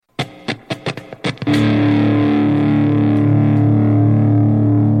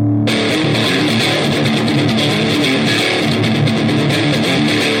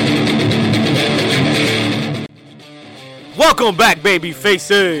Welcome back, baby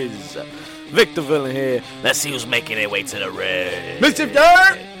faces. Victor Villain here. Let's see who's making their way to the red. Mischief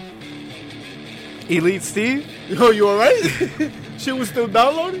Yard! Elite Steve? Yo, you alright? Shit was still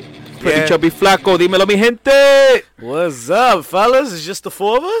downloading? Pretty chubby flaco, dímelo mi gente. What's up, fellas? It's just the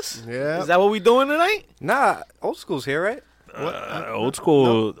four of us? Yeah. Is that what we doing tonight? Nah, old school's here, right? Old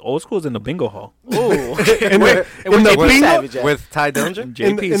school's in the bingo hall. Oh, In the bingo? With Ty Dillinger?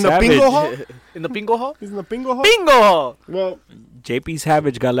 In the bingo hall? In the bingo hall? He's in the bingo hall? Bingo hall! Well, JP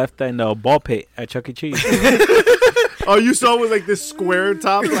Savage got left in the ball pit at Chuck E. Cheese. oh, you saw it was like this square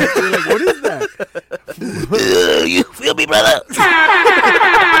top? Like, you're like, what is that? You feel me, brother?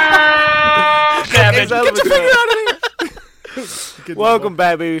 Savage, get your finger out of here. Welcome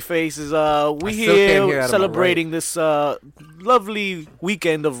back, baby faces. We here celebrating this lovely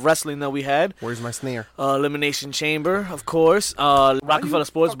weekend of wrestling that we had. Where's my snare? Elimination Chamber, of course. Rockefeller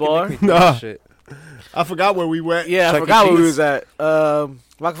Sports Bar. Nah. I forgot where we went. Yeah, I forgot where we was at.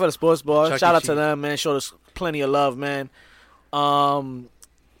 Rockefeller Sports Bar. Chuck Shout E. out to them, man. Showed us plenty of love, man.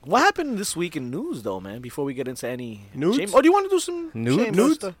 What happened this week in news, though, man? Before we get into any News? chamber? Oh, do you want to do some Nudes?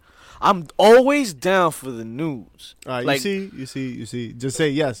 chamber stuff? I'm always down for the news. You see. Just say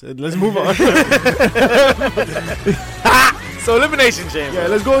yes. And let's move on. So, Elimination Chamber. Yeah,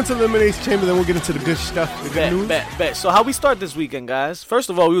 let's go into Elimination Chamber, then we'll get into the good stuff. The good news. Bet. So, how we start this weekend, guys? First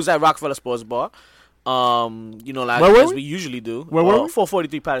of all, we was at Rockefeller Sports Bar. Like Where were as we? we usually do. Where were we?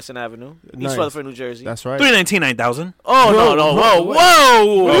 443 Patterson Avenue, Nice. East Rutherford, New Jersey. That's right. 319,000. Oh, no.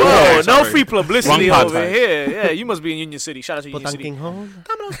 Whoa. No Sorry. free publicity Wrong over podcast. here. Yeah, you must be in Union City. Shout out to Union City.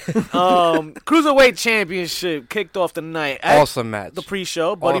 Cruiserweight Championship kicked off the night at Awesome match. the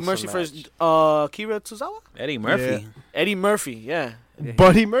pre-show. Buddy Awesome Murphy match. versus Kira Tozawa? Eddie Murphy. Eddie Murphy, yeah.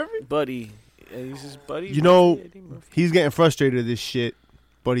 Buddy Murphy? Buddy. He's his buddy. You know, Eddie Murphy. he's getting frustrated at this shit.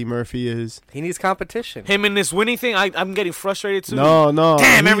 Buddy Murphy is. He needs competition. Him in this winning thing, I'm getting frustrated too. No.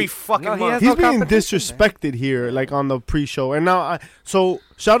 Damn, he- every fucking No, he month. has He's no being competition, disrespected here, like on the pre-show, and now so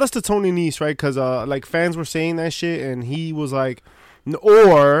shout outs to Tony Nese, right? Because like fans were saying that shit, and he was like,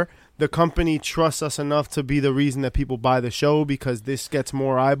 or the company trusts us enough to be the reason that people buy the show because this gets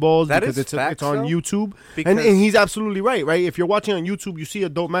more eyeballs That because is it's facts, on though, YouTube, because- and he's absolutely right. If you're watching on YouTube, you see a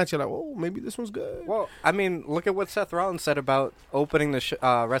dope match, you're like, oh, maybe this one's good. Well, I mean, look at what Seth Rollins said about opening the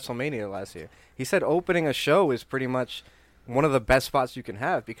WrestleMania last year. He said opening a show is pretty much one of the best spots you can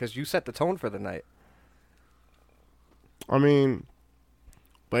have because you set the tone for the night. I mean,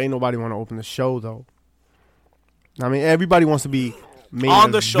 but ain't nobody want to open the show though. I mean, everybody wants to be main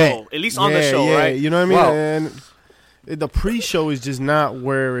On the event. show. At least on the show, right? You know what I mean? Well- And the pre-show is just not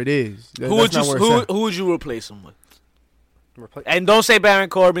where it is. Who would you replace him with? Repla- And don't say Baron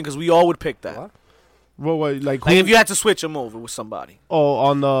Corbin because we all would pick that. What? What, like Like if you had to switch him over with somebody.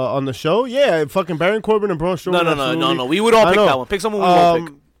 on the show? Yeah, fucking Baron Corbin and Braun Strowman. No. We would all I pick know. that one. Pick someone we would all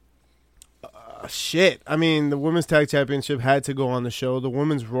pick. Shit. I mean, the Women's Tag Championship had to go on the show. The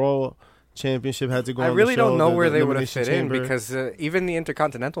Women's Raw Championship had to go I on really the show. don't know The where they would have Elimination fit in Chamber. because even the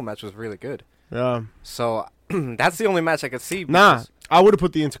Intercontinental match was really good. Yeah. So that's the only match I could see. Nah, because- I would have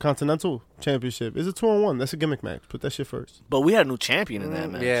put the Intercontinental Championship. It's a 2-on-1. That's a gimmick match. Put that shit first. But we had a new champion in that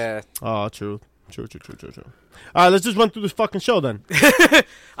match. Yeah. Oh, true. All right, let's just run through this fucking show then.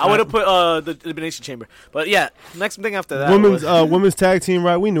 I would have put the Elimination Chamber. But yeah, next thing after that. Women's tag team,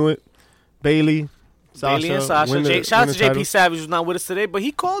 right? We knew it. Bailey, Sasha. Bailey and Sasha. win the- Shout out win to the JP title. Savage, who's not with us today, but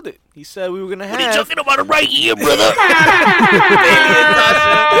he called it. He said we were gonna have. What are you talking about it right here, brother? Bailey and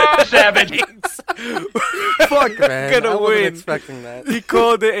Sasha Savage. Fuck, man. Gonna I wasn't win. expecting that. He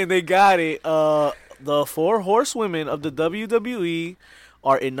called it, and they got it. The 4 horsewomen of the WWE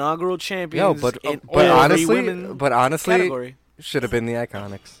are inaugural champions. But in every women honestly, category. should have been the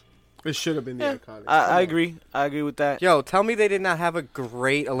Iconics. It should have been the Yeah, Iconics. I agree. I agree with that. Yo, tell me they did not have a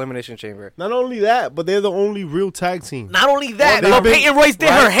great Elimination Chamber. Not only that, but they're the only real tag team. Not only that, Well, but they've Peyton Royce did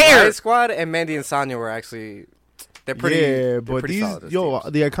her Riot hair. Squad and Mandy and Sonya were actually they're pretty. Yeah, they're but pretty these solid as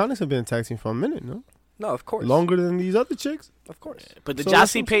the teams. Iconics have been a tag team for a minute, no? No, of course, Longer than these other chicks. of course. But did So y'all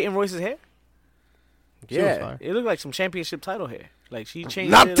that's see what- Peyton Royce's hair? She was Yeah, fire. It looked like some championship title hair. Like she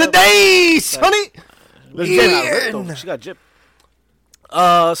changed Not it up. today, sonny. She got ripped, though. She got gypped.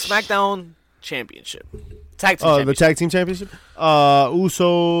 SmackDown championship. Tag team championship. The tag team championship.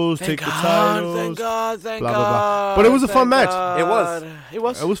 Usos take the titles. Thank God. Blah, blah, blah. But it was a fun match. It was.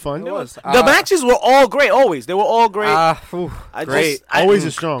 It was fun. It was. The matches were all great. Always, they were all great. Great. Always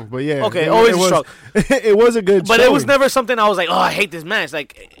is strong, but yeah. Okay, always is strong. It was a good. But showing. it was never something I was like, oh, I hate this match.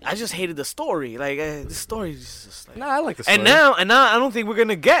 Like, I just hated the story. Like, the story is just like. Nah, I like the story. And now, I don't think we're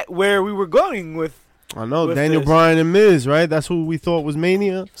gonna get where we were going with. I know Daniel Bryan and Miz, right? That's who we thought was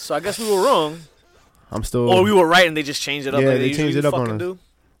Mania. So I guess we were wrong. I'm still. Or we were right and they just changed it up. Yeah, like they changed it up on us. do.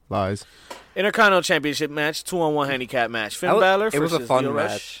 Lies. Intercontinental Championship match, 2-on-1 handicap match. Finn Balor It was a versus fun Lio match.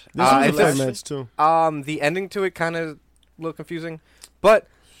 Rush. This was a fun match too. The ending to it kind of a little confusing, but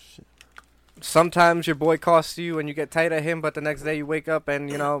sometimes your boy costs you and you get tight at him, but the next day you wake up and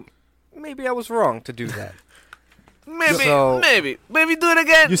maybe I was wrong to do that. Maybe do it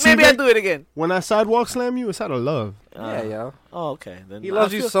again. Maybe I do it again. When I sidewalk slam you, it's out of love. Yeah, yo. Oh, okay. Then He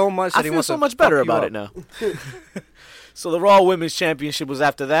loves you so much that he wants so to much better fuck you about up. it now. So the Raw Women's Championship was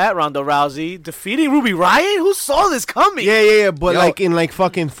after that. Ronda Rousey defeating Ruby Riott. Who saw this coming? Yeah. But in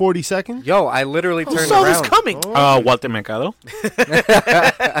fucking 40 seconds. Yo, I literally Who turned saw around. this coming? Walter Mercado.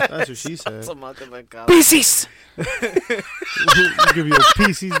 That's what she said. Pieces. Give you a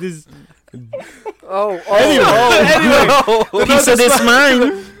pieces. This. Anyway. Piece of this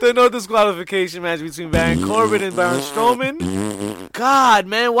mine. The no disqualification match between Baron Corbin and Baron Strowman. God,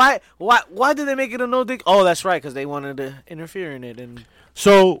 man, why did they make it a no dick? Oh, that's right, because they wanted to interfere in it and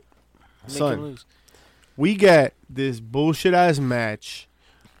So, make him son, lose. we get this bullshit ass match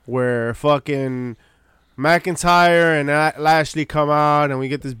where fucking McIntyre and Lashley come out and we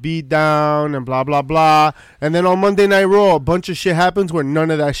get this beat down and blah blah blah, and then on Monday Night Raw a bunch of shit happens where none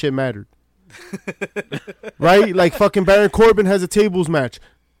of that shit mattered. Right? Like fucking Baron Corbin has a tables match.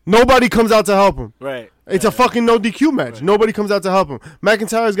 Nobody comes out to help him. Right. It's a fucking no DQ match. Right. Nobody comes out to help him.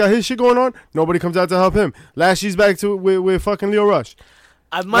 McIntyre's got his shit going on. Nobody comes out to help him. Lashley's back to with fucking Lio Rush.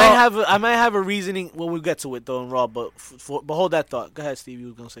 I might have a reasoning when we get to it though in Raw, but hold that thought. Go ahead, Steve. You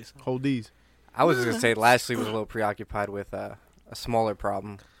were gonna say something. Hold these. I was just gonna say Lashley was a little preoccupied with a smaller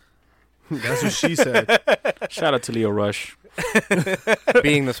problem. That's what she said. Shout out to Lio Rush.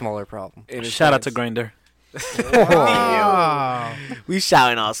 Being the smaller problem. Shout out to Grindr. Wow. We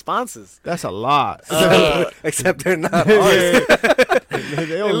shouting our sponsors. That's a lot. Except they're not.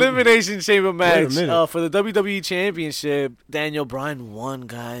 Elimination Chamber match for the WWE Championship. Daniel Bryan won,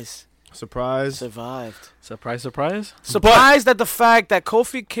 guys. Surprise. Survived. Surprise, surprise. Surprised at the fact that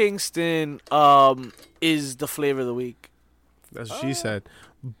Kofi Kingston is the flavor of the week. That's what she said.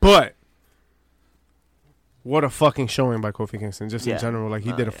 But what a fucking showing by Kofi Kingston, just in general. Like,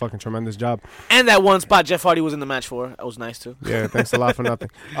 he did a fucking tremendous job. And that one spot Jeff Hardy was in the match for. That was nice, too. Yeah, thanks a lot for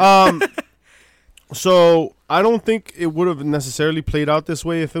nothing. So, I don't think it would have necessarily played out this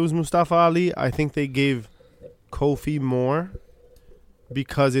way if it was Mustafa Ali. I think they gave Kofi more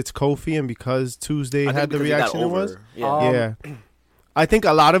because it's Kofi and because Tuesday had the reaction it was. Yeah. I think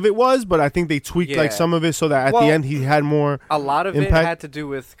a lot of it was, but I think they tweaked like some of it so that at the end he had more A lot of impact. it had to do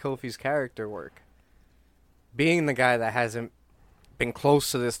with Kofi's character work. Being the guy that hasn't been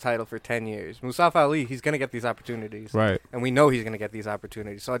close to this title for 10 years. Mustafa Ali, he's going to get these opportunities. Right. And we know he's going to get these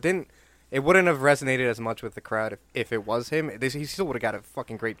opportunities. So it wouldn't have resonated as much with the crowd if it was him. He still would have got a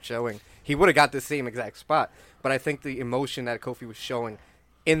fucking great showing. He would have got the same exact spot. But I think the emotion that Kofi was showing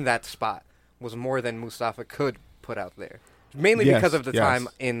in that spot was more than Mustafa could put out there. Mainly because of the time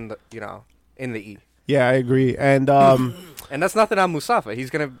in the in the E. Yeah, I agree. And and that's nothing on Mustafa. He's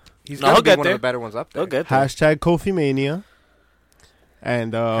gonna be one of the better ones up there. Hashtag Kofi Mania.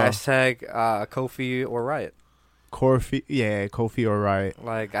 And hashtag Kofi or Riot. Kofi or Riot.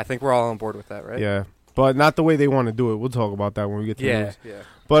 Like, I think we're all on board with that, right? Yeah, but not the way they want to do it. We'll talk about that when we get to the news. Yeah.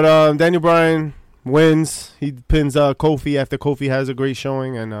 But Daniel Bryan wins. He pins Kofi after Kofi has a great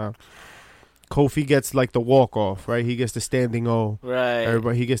showing, and Kofi gets like the walk off, right? He gets the standing O. Right.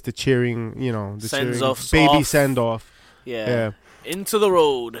 Everybody, he gets the cheering, the Sends off baby send off. Yeah. Into the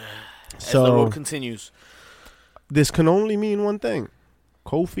road. So as the road continues. This can only mean one thing.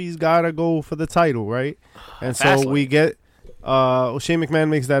 Kofi's gotta go for the title, right? And Fast so we get Shane McMahon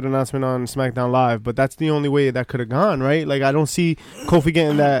makes that announcement on SmackDown Live, but that's the only way that could have gone, right? Like, I don't see Kofi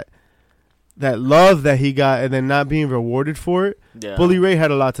getting that love that he got and then not being rewarded for it. Yeah. Bully Ray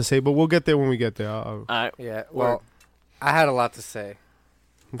had a lot to say, but we'll get there when we get there. All right. Yeah. Well, I had a lot to say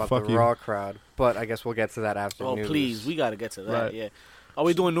about Fuck the you. Raw crowd, but I guess we'll get to that after Oh, news. please. We got to get to that. Right. Yeah. Are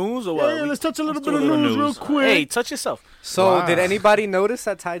we doing news or what? Yeah, let's touch a little bit do of a little news real news. quick. Hey, touch yourself. So, Wow. did anybody notice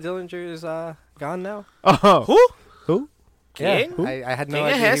that Ty Dillinger is gone now? Oh, Who? Who? Yeah, ¿Quién? I had no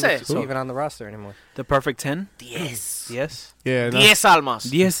 ¿Quién idea es he ese? was even on the roster anymore. The Perfect 10? 10. Yes. Yeah, no. 10 almas.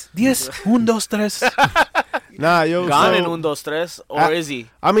 1, 2, 3. Nah, yo. Gone in So, 1, 2, 3, or is he?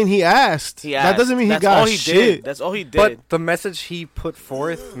 I mean, he asked. He That asked. doesn't mean he That's got all he shit. Did. That's all he did. But the message he put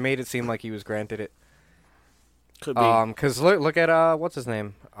forth made it seem like he was granted it. Could be. Because look at what's his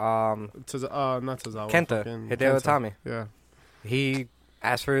name? Not Tozawa. Kenta, fucking Hideo Kenta. Itami. Yeah. He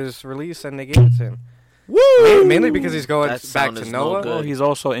asked for his release and they gave it to him. Woo! Mainly because he's going That back sound to is no Noah. good. Well, he's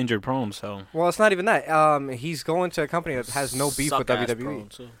also injured prone, so. Well, it's not even that. He's going to a company that has no beef with Suck-ass WWE. prone,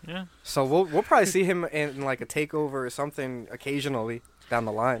 too. Yeah. So we'll probably see him in like a takeover or something occasionally down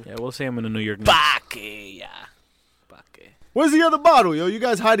the line. Yeah, we'll see him in the New York Knicks. Baque, yeah. Baque. Where's the other bottle, yo? You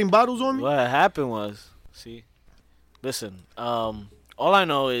guys hiding bottles on me? What happened was, see, listen, all I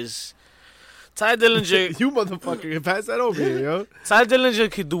know is Ty Dillinger. You motherfucker, pass that over here, yo. Ty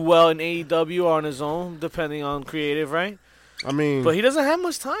Dillinger could do well in AEW or on his own, depending on creative, right? I mean, But he doesn't have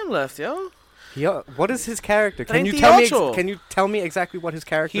much time left, yo. Yo, what is his character? Can you 38. tell me exactly what his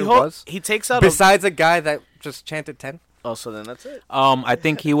character He was? he takes out Besides a guy that just chanted 10? Oh, so then that's it. I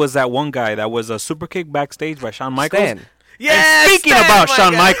think he was that one guy that was a super kick backstage by Shawn Michaels. Stan. Yeah. Speaking about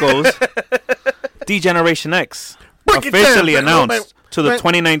Shawn Michaels, D-Generation X Break it officially down, announced to the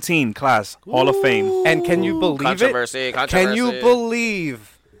 2019 class Hall of Fame. And can you believe Controversy. Can you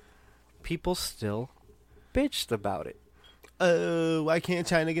believe people still bitched about it? why can't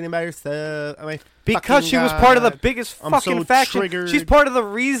China get in by herself? Because she was part of the biggest I'm fucking so faction. triggered. She's part of the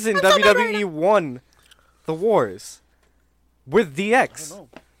reason WWE won the wars with DX.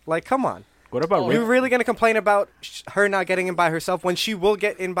 Like, come on. What about You're really going to complain about her not getting in by herself when she will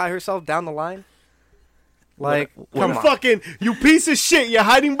get in by herself down the line? Like, come on. Fucking, you piece of shit. You're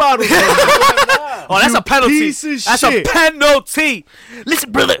hiding bottles. Oh, that's a penalty. Piece of That's shit. a penalty.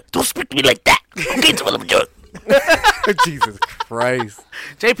 Listen, brother, don't speak to me like that. Okay, to I'm drunk. Jesus Christ.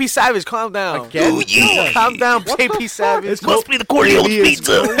 JP Savage, calm down. Again? Oh, yeah. Calm down, JP Savage. It's Must be the Corleone's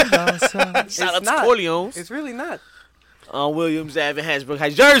pizza. Shout out to not. Corleone's. It's really not. Williams, Evan Hasbrook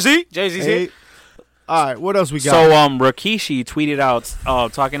has Jersey. Jersey's Hey. here. All right, what else we got? So Rikishi tweeted out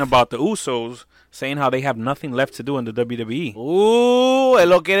talking about the Usos, saying how they have nothing left to do in the WWE. Él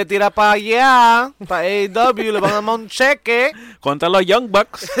lo quiere tirar para allá, para AEW, le van a dar un cheque. Contra los Young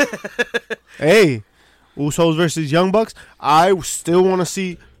Bucks. Hey, Usos versus Young Bucks. I still want to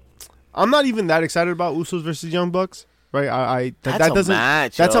see. I'm not even that excited about Usos versus Young Bucks, right? That doesn't.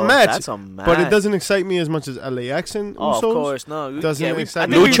 match. That's yo. a match. That's a match. But it doesn't excite me as much as LAX and Oh, Usos. of course, no. Doesn't yeah, excite I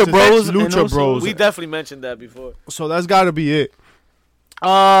me. think Lucha Bros and Lucha Usos. Bros. We definitely mentioned that before. So that's got to be it.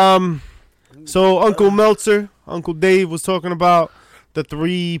 So Uncle Meltzer, Uncle Dave was talking about the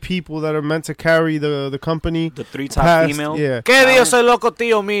 3 people that are meant to carry the company. The 3 top past- females. Yeah. Que Dios soy loco,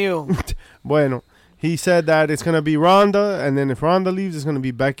 tío mío. Bueno, he said that it's gonna be Ronda, and then if Ronda leaves, it's gonna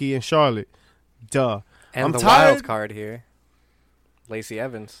be Becky and Charlotte. Duh. And I'm the tired. wild card here, Lacey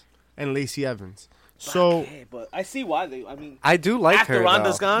Evans. And Lacey Evans. So Okay, but I see why they. I mean, I do like after her.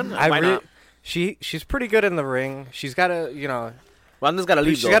 Ronda's though. gone, I why re- not? She's pretty good in the ring. She's got a Ronda's got to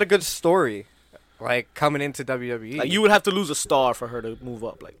leave. she's though. got a good story, like coming into WWE. Like, you would have to lose a star for her to move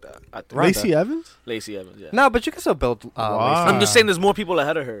up like that. I think. Ronda. Lacey Evans? Lacey Evans, yeah. No, but you can still build. Wow. I'm just saying, there's more people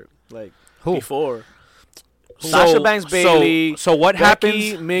ahead of her. Like Who? before. Sasha Banks, Bailey. So what Becky,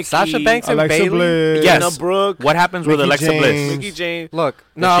 happens? Mickey, Sasha Banks and Alexa Bailey. Bliss. Yes. Dana Brooke, What happens with Mickey Alexa James. Bliss? Mickey James. Look, Does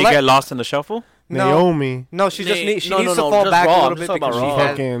no, she get lost in the shuffle? Naomi. no, she just needs. She No, needs to no, fall just back Raw. a I'm little just bit talking because about she Raw. has.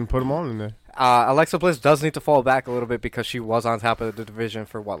 Fucking put them all in there. Alexa Bliss does need to fall back a little bit because she was on top of the division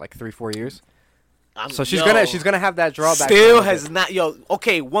for what, like 3-4 years. So she's gonna have that drawback. a Still little has bit. not. Yo,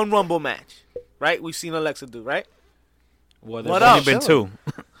 okay, one Rumble match, right? We've seen Alexa do, right? Well, What there's only up? been 2.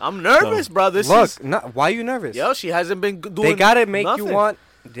 I'm nervous, bro. This is, Look, why are you nervous? yo, she hasn't been doing. They gotta make nothing. you want.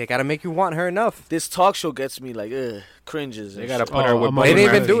 They gotta make you want her enough. This talk show gets me like, cringes. They and gotta shit. put her with I'm They Buddy didn't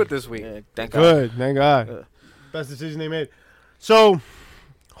even Murphy. do it this week. Yeah, thank God. Good, thank God. Best decision they made. So,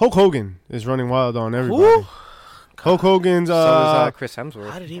 Hulk Hogan is running wild on everybody. Who? Hulk Hogan's So is Chris Hemsworth.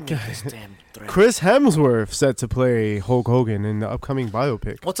 How did he make this damn threat? Chris Hemsworth set to play Hulk Hogan in the upcoming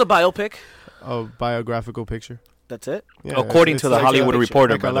biopic, What's a biopic? a biographical picture. That's it. Yeah, According to the like Hollywood a-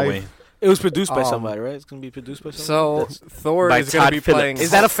 Reporter, like a by the life- way. It was produced by Um, somebody, right? It's gonna be produced by somebody. So That's- Thor By is gonna Todd be Phillips. playing.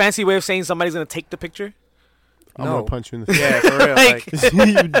 is that a fancy way of saying somebody's gonna take the picture? I'm No. gonna punch you in the face. Yeah, for real. Like- like,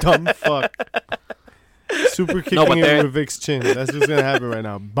 You dumb fuck. Super kicking but him they're- with Vic's chin. That's what's gonna happen right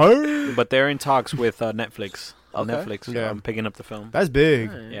now. Burn. But they're in talks with Netflix. Okay. Netflix Yeah. picking up the film. That's big.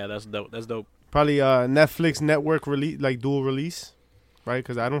 Yeah, that's dope. That's dope. Probably Netflix network release, like dual release, right?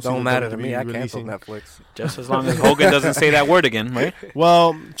 Because I don't see don't the matter to WWE me. I releasing. canceled Netflix. Just as long as Hogan doesn't say that word again, right?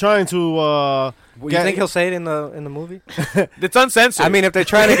 Well, trying to You think he'll say it in the movie? It's uncensored. I mean, if they're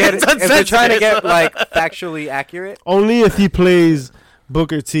trying to get like factually accurate, only if he plays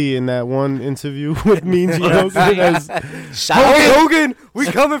Booker T in that one interview with Mean Gene Hogan. Hogan, we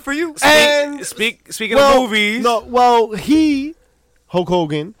coming for you. Speaking of movies, Hulk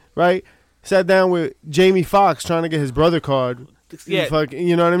Hogan, right, sat down with Jamie Foxx trying to get his brother card. Yeah.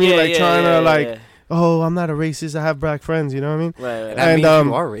 You know what I mean? Trying to oh, I'm not a racist. I have black friends. You know what I mean? Right. That means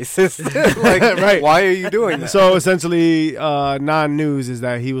you are racist. Right. Why are you doing that? So essentially, non-news is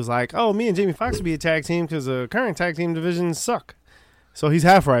that he was like, "Oh, me and Jamie Foxx would be a tag team because the current tag team divisions suck." So he's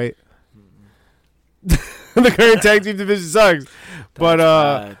half right. The current tag team division sucks,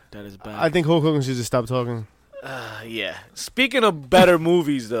 that is bad. I think Hulk Hogan should just stop talking. Yeah. Speaking of better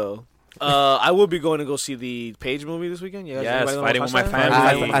movies, though, I will be going to go see the Page movie this weekend. Yes, Fighting with My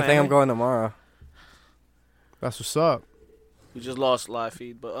Family. I think I'm going tomorrow. That's what's up. We just lost live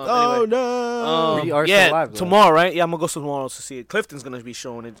feed, but Oh anyway. no! We are still live, though. Tomorrow, right? Yeah, I'm gonna go tomorrow to see it. Clifton's gonna be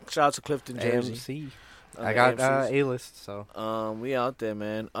showing it. Shout out to Clifton, Jersey. AMC. I got A-list, so. We out there,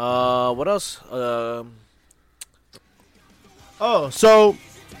 man. What else? So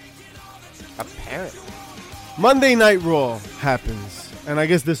Apparently. Monday Night Raw happens, and I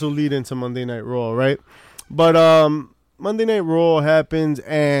guess this will lead into Monday Night Raw, right? But Monday Night Raw happens,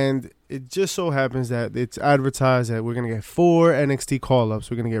 and it just so happens that it's advertised that we're gonna get 4 NXT Call Ups.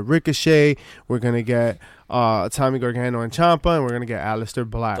 We're gonna get Ricochet. We're gonna get Tommy Gargano and Ciampa, and we're gonna get Aleister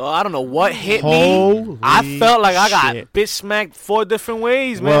Black. So I don't know what hit me. I felt like I got bitch smacked 4 different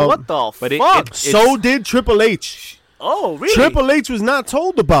ways, man. Well, what the fuck? So did Triple H. Oh, really? Triple H was not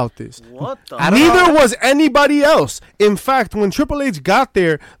told about this. What the? Neither was anybody else. In fact, when Triple H got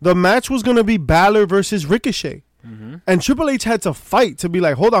there, the match was gonna be Balor versus Ricochet. Mm-hmm. And Triple H had to fight to be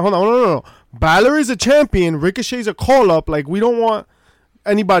like, hold on, no. Balor is a champion, Ricochet's a call-up. Like, we don't want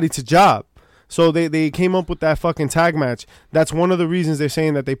anybody to job. So they came up with that fucking tag match. That's one of the reasons they're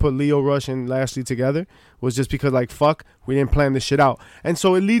saying that they put Lio Rush and Lashley together, was just because, like, fuck, we didn't plan this shit out. And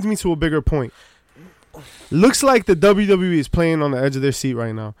so it leads me to a bigger point. Looks like the WWE is playing on the edge of their seat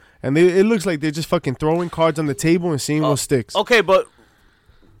right now. And it looks like they're just fucking throwing cards on the table and seeing what sticks. Okay, but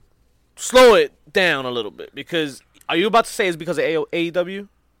slow it down a little bit, because are you about to say it's because of AEW?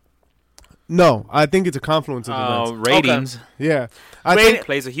 No, I think it's a confluence of events. Ratings. Okay. Yeah. I think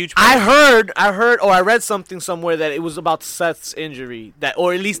plays a huge part. I heard or I read something somewhere that it was about Seth's injury, that,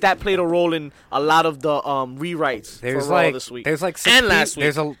 or at least that played a role in a lot of the rewrites for Raw this week. There's like last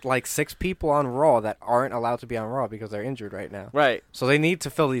week. There's 6 people on Raw that aren't allowed to be on Raw because they're injured right now. Right. So they need to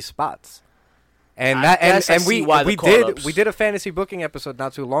fill these spots. And we did a fantasy booking episode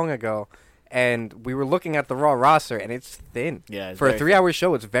not too long ago. And we were looking at the Raw roster, and it's thin. Yeah, for a 3-hour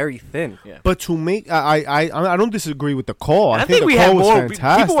show, it's very thin. Yeah. But to make, I don't disagree with the call. I think we the had call was more.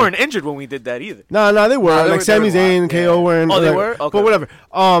 fantastic. People weren't injured when we did that either. No, they were. Like Sami Zayn and KO were. Oh, they were. Okay. But whatever.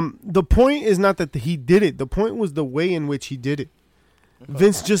 The point is not that he did it. The point was the way in which he did it.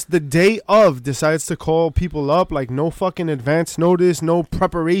 Vince just the day of decides to call people up, like no fucking advance notice, no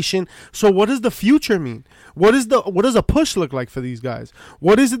preparation. So what does the future mean? What does a push look like for these guys?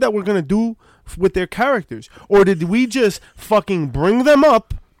 What is it that we're gonna do with their characters? Or did we just fucking bring them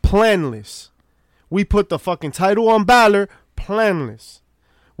up planless? We put the fucking title on Balor planless.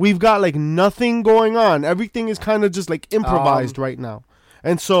 We've got like nothing going on. Everything is kind of just like improvised right now.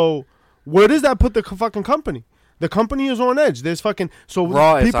 And so where does that put the fucking company? The company is on edge. There's fucking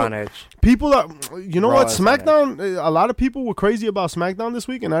Raw is on edge. People are, you know Raw what? SmackDown. A lot of people were crazy about SmackDown this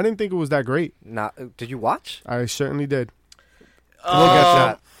week, and I didn't think it was that great. Did you watch? I certainly did. We'll get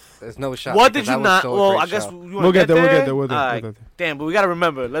that. There's no shot. What did you not? Well, I guess we'll get there. We'll get there. Damn, but we gotta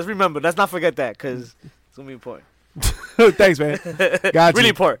remember. Let's not forget that, because it's gonna be important. Thanks, man. Got really you.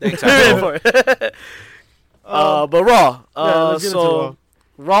 important. Really important. But Raw. So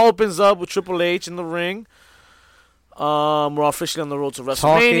Raw opens up with Triple H in the ring. We're officially on the road to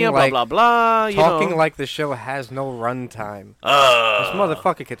WrestleMania, blah, blah, blah. Talking like the show has no runtime. This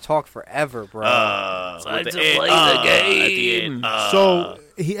motherfucker could talk forever, bro. Time to play the game. So,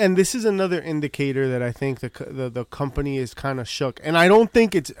 and this is another indicator that I think the company is kind of shook. And I don't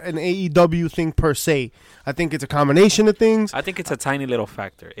think it's an AEW thing per se. I think it's a combination of things. I think it's a tiny little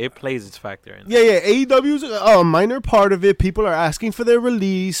factor. It plays its factor in. Yeah. AEW's a minor part of it. People are asking for their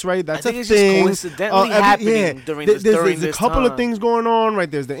release, right? That's a thing. Just coincidentally happening during this There's a couple of things going on, right?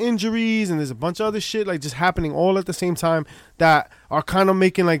 There's the injuries and there's a bunch of other shit like just happening all at the same time that are kind of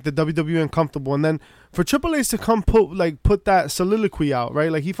making like the WWE uncomfortable. And then for Triple H to come put that soliloquy out,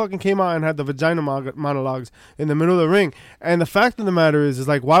 right? Like he fucking came out and had the vagina monologues in the middle of the ring. And the fact of the matter is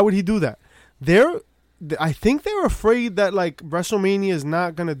like, why would he do that? I think they're afraid that like WrestleMania is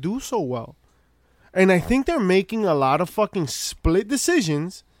not gonna do so well. And I think they're making a lot of fucking split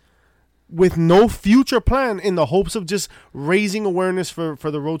decisions with no future plan in the hopes of just raising awareness for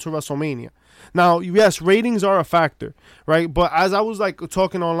the road to WrestleMania. Now, yes, ratings are a factor, right? But as I was like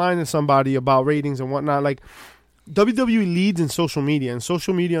talking online to somebody about ratings and whatnot, like WWE leads in social media, and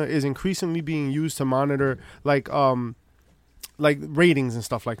social media is increasingly being used to monitor like ratings and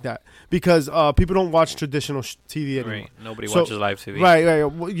stuff like that, because people don't watch traditional TV anymore. Right. Nobody watches live TV.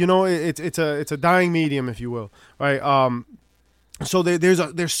 Right. You know, it's a dying medium, if you will. Right. So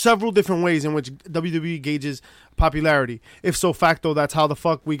there's several different ways in which WWE gauges popularity. If so facto, that's how the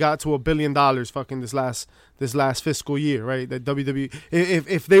fuck we got to $1 billion fucking this last fiscal year, right? That WWE,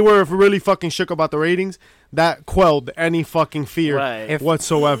 if they were really fucking shook about the ratings, that quelled any fucking fear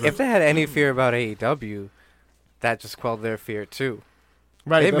whatsoever. If they had any fear about AEW, that just quelled their fear too.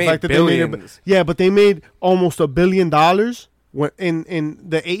 Right. They made billions. But they made almost $1 billion in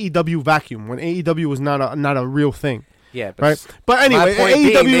the AEW vacuum, when AEW was not a real thing. Yeah, but right. But anyway, my point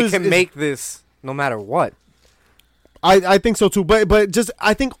AEW being, they can make this no matter what. I think so too, but just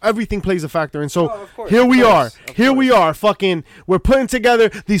I think everything plays a factor, and so here we are, fucking, we're putting together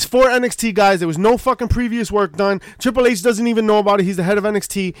these 4 NXT guys. There was no fucking previous work done. Triple H doesn't even know about it. He's the head of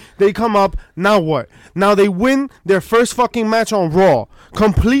NXT. They come up, now what? Now they win their first fucking match on Raw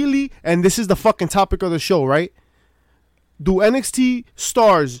completely, and this is the fucking topic of the show, right? Do NXT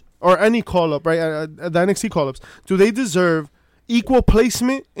stars or any call up, right? The NXT call ups, do they deserve equal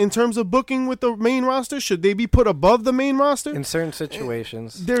placement in terms of booking with the main roster? Should they be put above the main roster? In certain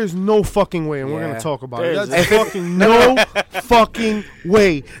situations. There's no fucking way, and we're going to talk about it. There's That's fucking no fucking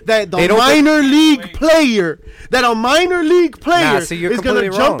way that a minor league player is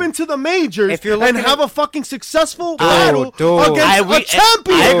going to jump into the majors and have a fucking successful battle against a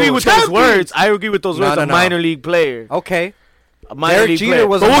champion. I agree with those words. A minor league player. Okay. A minor league player.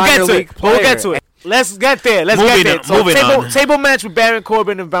 Was a minor league player. We'll get to it. Let's get there. Table match with Baron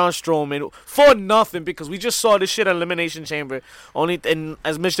Corbin and Braun Strowman for nothing, because we just saw this shit at Elimination Chamber. And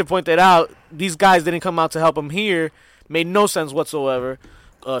as Mr. pointed out, these guys didn't come out to help him here. Made no sense whatsoever.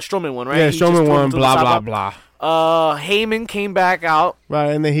 Strowman won, right? Yeah, Strowman won. Blah blah blah. Heyman came back out.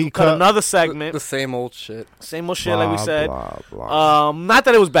 Right, and then he cut another segment. The same old shit. Like we said. Blah. Not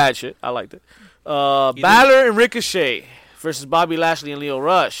that it was bad shit. I liked it. Balor and Ricochet versus Bobby Lashley and Lio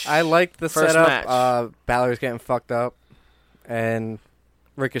Rush. I liked the first setup. match. Balor's getting fucked up, and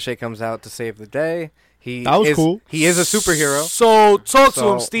Ricochet comes out to save the day. That was cool. He is a superhero. So talk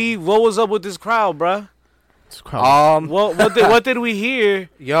to him, Steve. What was up with this crowd, bruh? What did we hear?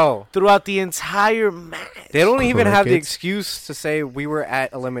 Throughout the entire match? They don't even have the excuse to say we were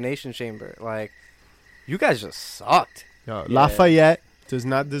at Elimination Chamber. Like, you guys just sucked. Lafayette does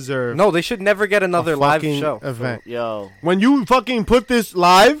not deserve. No, they should never get another live show event. Yo, when you fucking put this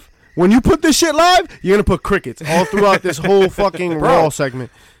live, when you put this shit live, you're gonna put crickets all throughout this whole fucking Raw segment.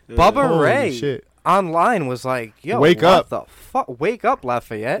 Bubba Ray online was like, "Yo, wake up! The fuck, wake up,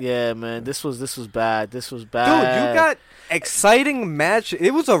 Lafayette!" Yeah, man, this was bad. This was bad. Dude, you got exciting match.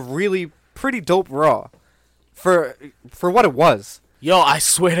 It was a really pretty dope Raw for what it was. Yo, I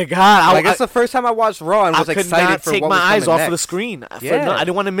swear to God, that's the first time I watched Raw and was excited for what was coming next. I could not take my eyes off of the screen. I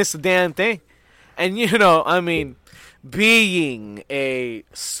didn't want to miss a damn thing. And being a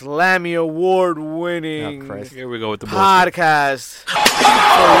Slammy Award-winning here we go with the podcast,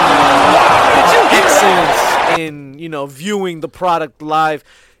 excellence in viewing the product live.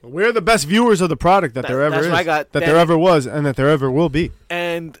 We're the best viewers of the product that there ever is, there ever was, and that there ever will be.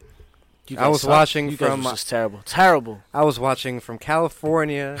 And I was watching from just terrible. I was watching from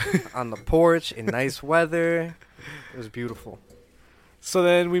California on the porch in nice weather. It was beautiful. So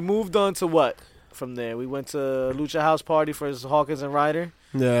then we moved on to what? From there, we went to Lucha House Party for Hawkins and Ryder.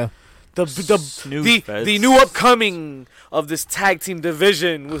 Yeah. The new upcoming of this tag team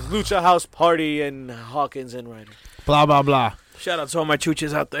division with Lucha House Party and Hawkins and Ryder. Blah blah blah. Shout out to all my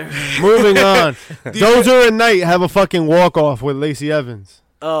chooches out there. Moving on. Dozer and Knight have a fucking walk off with Lacey Evans.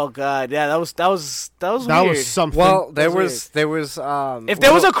 Oh God, yeah, that was weird. That was something. Well, there was if there was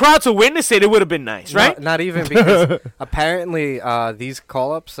a crowd to witness it, it would have been nice, right? Not even, because apparently these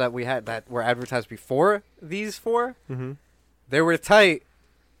call ups that we had that were advertised before these 4, they were tight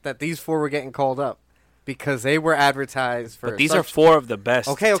that these 4 were getting called up because they were advertised for. But these are 4 of the best.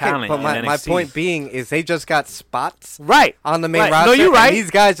 Okay, talent but my point being is they just got spots on the main roster. No, you're right. And these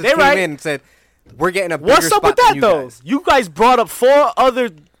guys just came in and said, we're getting a bigger What's up spot with that, than though? guys. You guys brought up 4 other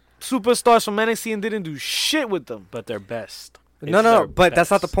superstars from NXT and didn't do shit with them. But they're best. No, but that's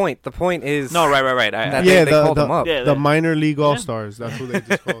not the point. The point is right. They called them up. The minor league all-stars. That's what they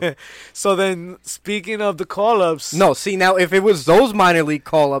just called. So then, speaking of the call-ups, no. See now, if it was those minor league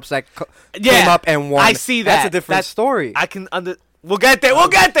call-ups that came up and won, I see that. That's a different story. I can We'll get there. We'll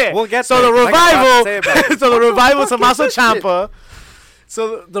get there. So there. the revival. So the revival. Tommaso Ciampa.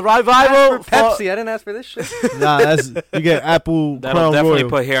 So the revival. Pepsi. I didn't ask for this shit. Nah, you get Apple That'll Crown definitely Royal.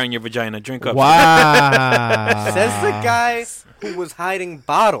 put hair on your vagina. Drink up. Wow. Says the guy who was hiding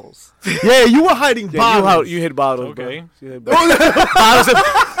bottles. Yeah, you were hiding bottles. You hit bottles. Okay. Bro. You hit bottles.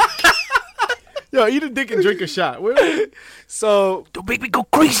 Yo, eat a dick and drink a shot. So Don't make me go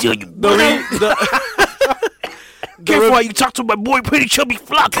crazy on you. Careful how you talk to my boy, Pretty Chubby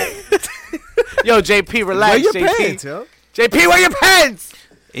Flacco. Yo, JP, relax. Wear your JP. pants, yo. JP, wear your pants.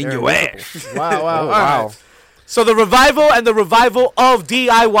 In your ass. Wow. Wow. So the revival and the revival of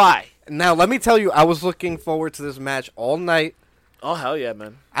DIY. Now let me tell you, I was looking forward to this match all night. Oh hell yeah,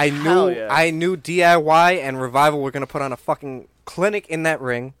 man! I knew DIY and Revival were gonna put on a fucking clinic in that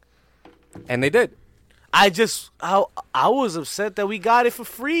ring, and they did. I was upset that we got it for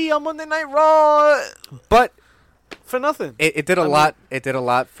free on Monday Night Raw, but for nothing. It did a lot. It did a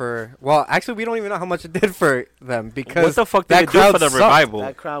lot for. Well, actually, we don't even know how much it did for them because What the fuck did that it do crowd for the sucked. revival?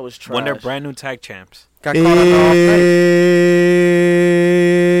 That crowd was trash. When they're brand new tag champs. Got caught on the off night.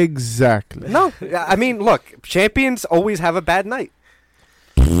 Exactly. No, I mean, look, champions always have a bad night.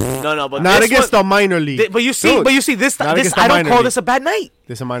 No, but Not this against the minor league. But you see, this Not against the I don't minor call league. this a bad night.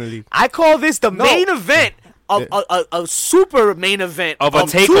 This is a minor league. I call this the main event of a super main event Of a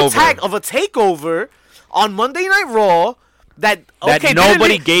takeover. of a takeover on Monday Night Raw that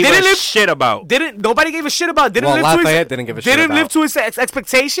nobody gave a shit about. Nobody gave a shit about. Well, Lafayette didn't give a shit Didn't live about. to his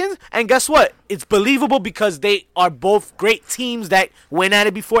expectations, and guess what? It's believable because they are both great teams that went at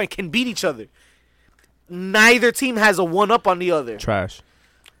it before and can beat each other. Neither team has a one-up on the other. Trash.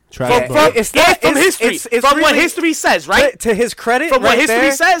 From bro. history. From what history says, right? To his credit, From what right history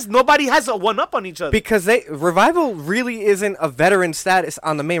there, says, nobody has a one-up on each other. because Revival really isn't a veteran status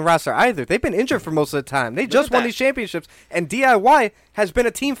on the main roster either. They've been injured for most of the time. They just at won that. these championships, and DIY has been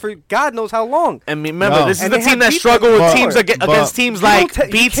a team for God knows how long. And remember, No. this is And the they team have that beat struggle them with before. teams against But- teams You like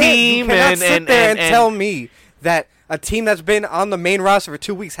don't B you Team cannot and sit there and tell me that a team that's been on the main roster for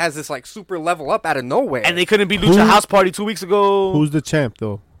 2 weeks has this like super level up out of nowhere. and they couldn't beat Lucha House Party 2 weeks ago. Who's the champ,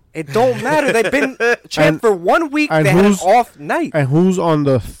 though? It don't matter. They've been champ for 1 week. and They had an who's- off night. And who's on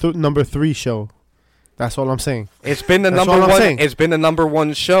the number 3 show? That's all I'm saying. It's been the That's number all I'm one. saying. It's been the number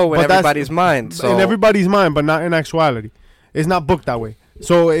one show in But that's- everybody's mind. So In everybody's mind, but not in actuality. It's not booked that way.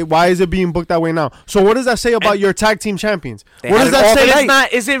 So why is it being booked that way now? So what does that say about your tag team champions? They What had does it that all say? night. It's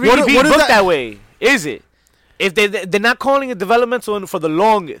not. Is it really What- being what is booked that- that way? Is it? If they're not calling it developmental for the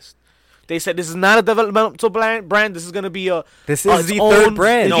longest. They said this is not a developmental brand. This is gonna be This is its the own- third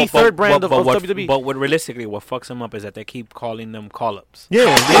brand. It's No, the third brand of WWE. But what realistically, what fucks them up is that they keep calling them call-ups. Yeah.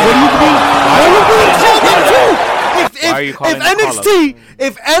 What are you being called up to? Why are you calling if them NXT,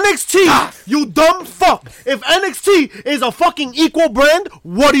 if NXT, you dumb fuck, if NXT is a fucking equal brand,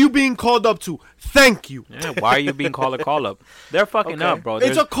 what are you being called up to? Thank you. Yeah, why are you being called a call-up? They're fucking up, bro.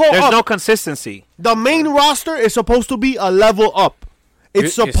 It's a call-up. There's no consistency. The main roster is supposed to be a level up.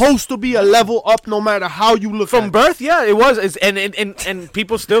 It's supposed to be a level up no matter how you look From at birth, yeah, it was, and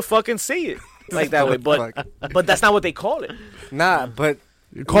people still fucking see it like that way. But that's not what they call it. Nah, but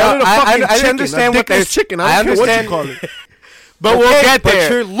it. Call it a fucking I chicken. understand a what they're dickless chicken. I I don't care what understand. you call it. But we'll get there.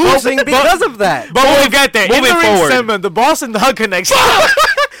 But you're losing because of that. But we'll get there. Moving In the ring forward. segment, the Boston Hug Connection.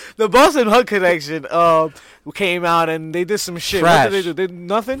 The Boston Hug Connection came out and they did some shit. Trash. What did they do? They did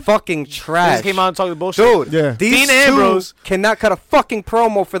nothing? Fucking They trash. just came out and talked bullshit. Dude, Yeah. these Dean two Ambrose cannot cut a fucking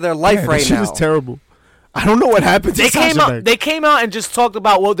promo for their life Yeah, right this shit now. is terrible. I don't know what happened to They Sasha came out. Banks. They came out and just talked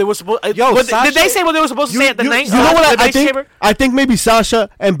about what they were supposed. Yo, did Sasha- they say what they were supposed to say at the night? You know what the I Night think? Chamber? I think maybe Sasha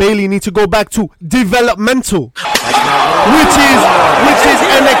and Bailey need to go back to developmental, which is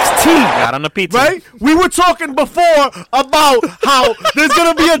NXT. Got on the pizza. Right? We were talking before about how there's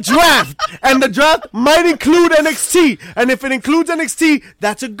gonna be a draft, and the draft might include NXT. And if it includes NXT,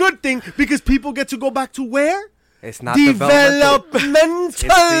 that's a good thing because people get to go back to where? It's not developmental. It's the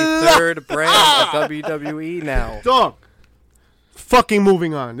Developmental. third brand of WWE now. Dog. Fucking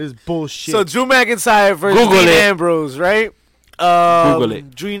moving on. This is bullshit. So Drew McIntyre versus Google Dean it. Ambrose, right? Google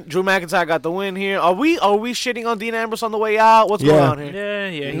it. Drew McIntyre got the win here. Are we shitting on Dean Ambrose on the way out? What's going on here?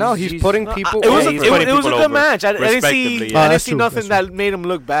 Yeah. No, he's putting people. It was over. a good match. I didn't see nothing true. that made him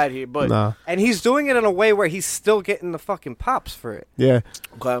look bad here. But And he's doing it in a way where he's still getting the fucking pops for it. Yeah.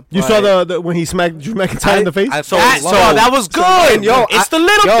 okay. You saw the when he smacked Drew McIntyre in the face? That was good. It's the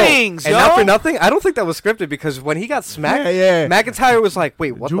little things. And not for nothing, I don't think that was scripted because when he got smacked, McIntyre was like,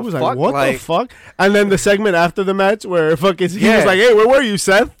 "Wait, what Drew the was fuck? like, what the fuck?" And then the segment after the match where he was like, "Hey, where were you,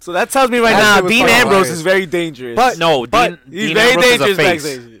 Seth?" So that tells me right now, Dean Ambrose is very dangerous. But he's Dean very Ambrose dangerous is a face,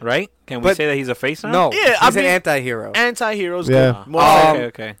 backstage. right? Can we say that he's a face now? No, Yeah, he's an anti-hero. Anti-heroes. Yeah.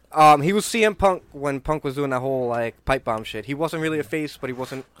 Okay. He was CM Punk when Punk was doing that whole like pipe bomb shit. He wasn't really a face, but he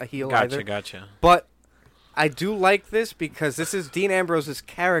wasn't a heel either. Gotcha. But I do like this because this is Dean Ambrose's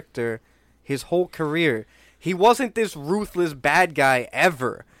character, his whole career. He wasn't this ruthless bad guy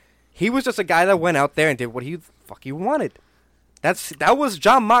ever. He was just a guy that went out there and did what he wanted. That was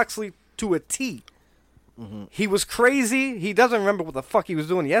Jon Moxley to a T. Mm-hmm. He was crazy. He doesn't remember what the fuck he was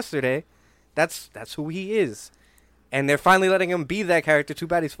doing yesterday. That's who he is. And they're finally letting him be that character. Too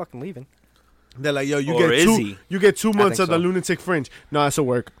bad he's fucking leaving. They're like, yo, you Or get 2 months of the so. lunatic fringe. No, that's a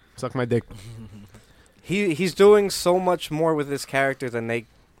work. Suck my dick. He's doing so much more with this character than they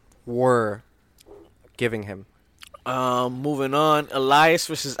were giving him. Moving on, Elias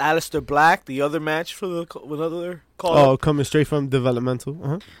versus Aleister Black, the other match for another call. Oh, coming straight from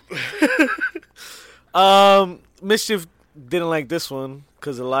developmental. Mischief didn't like this one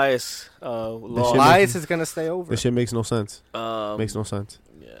because Elias lost. Elias is gonna stay over. This shit makes no sense. Makes no sense.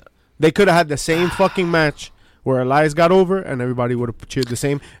 Yeah. They could have had the same fucking match where Elias got over and everybody would have cheered the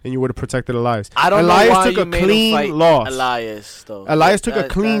same and you would have protected Elias. I don't Elias know why took you a made him clean fight loss. Elias, though. Elias took a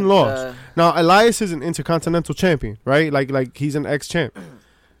clean loss. Now, Elias is an intercontinental champion, right? Like he's an ex-champ.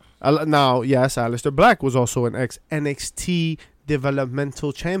 Now, yes, Aleister Black was also an ex-NXT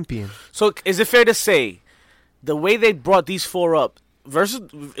developmental champion. So, is it fair to say the way they brought these four up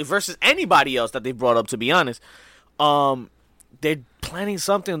versus anybody else that they brought up, to be honest, they're planning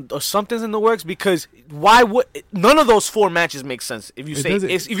something or something's in the works? Because why would none of those four matches make sense? If you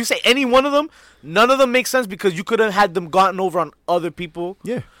say any one of them, none of them make sense because you could have had them gotten over on other people.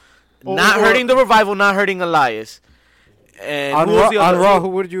 Yeah, Not hurting the Revival, not hurting Elias. And on Raw, who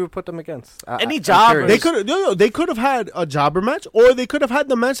would you put them against? Any jobber. They could have had a jobber match, or they could have had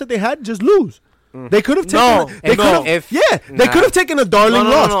the match that they had just lose. They could have taken. They could have taken a darling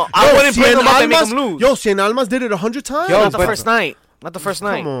loss. No. I wouldn't bring them up and make them lose. Yo, Cien Almas did it 100 times. Not the first night. Not the first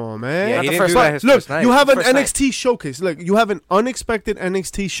night. Come on, man. Yeah, Not he the didn't first do that night. his Look, first night. you have an First NXT showcase. Look, you have an unexpected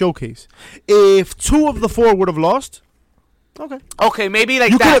NXT showcase. If 2 of the 4 would have lost, okay, maybe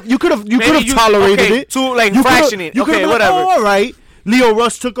like you could have tolerated it. To like fraction it. Okay, whatever. All right. Leo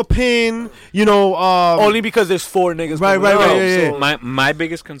Rush took a pin. Only because there's 4 niggas. Right. So My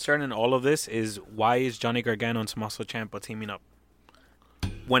biggest concern in all of this is why is Johnny Gargano and Tommaso Ciampa teaming up?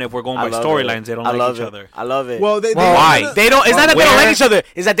 When if we're going by storylines, they don't like each other. I love it. Well, why? They don't. It's not that they don't like each other.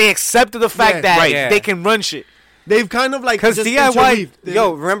 It's that they accepted the fact that they can run shit. They've kind of like because just DIY. interweaved.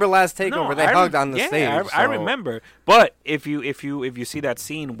 Yo, remember last takeover? They hugged on the stage. I remember. But if you see that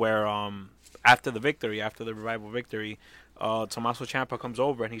scene where after the Revival victory, Tommaso Ciampa comes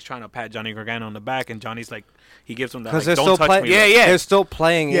over and he's trying to pat Johnny Gargano on the back, and Johnny's like, he gives him that. Like, don't touch me. They're still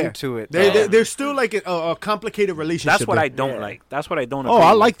playing into it. They're still like a complicated relationship. That's what I don't like. That's what I don't. Oh,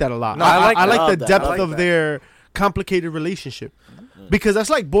 I like that a lot. No, I like the depth like of their complicated relationship, because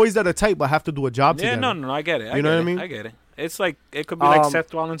that's like boys that are tight but have to do a job together. No, I get it. You know what I mean? I get it. It's like it could be like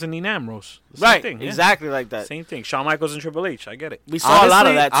Seth Rollins and Dean Ambrose. Right, thing, exactly like that. Same thing. Shawn Michaels and Triple H. I get it. We saw a lot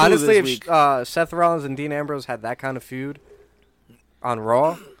of that too honestly, this week. If Seth Rollins and Dean Ambrose had that kind of feud on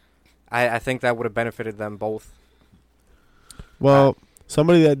Raw, I think that would have benefited them both. Well,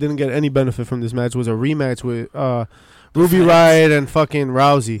 somebody that didn't get any benefit from this match was a rematch with Ruby Riott and fucking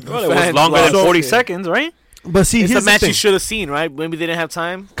Rousey. Well, it was longer than 40 seconds, right? But see, it's here's the match thing. you should have seen, right? Maybe they didn't have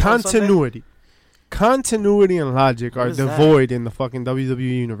time. Continuity and logic are devoid in the fucking WWE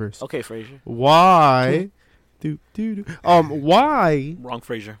universe. Okay, Frazier. Why? Why? Wrong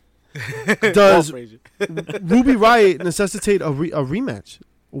Frazier. Does Ruby Riott necessitate a rematch?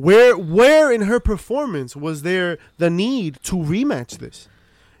 Where in her performance was there the need to rematch this?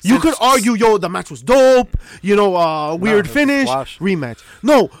 You could argue, the match was dope. Weird finish. Rematch.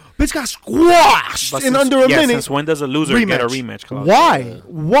 No, bitch got squashed in under a minute. Since when does a loser get a rematch clause?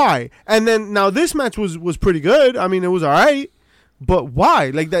 Why? And then now this match was pretty good. I mean, it was all right. But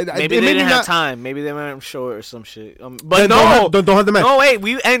why? Like that? Maybe they didn't have time. Maybe they weren't short or some shit. But don't have the match. No, wait.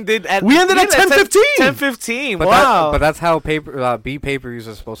 We ended at 10:15. 10:15. But Wow. But that's how B pay-per-views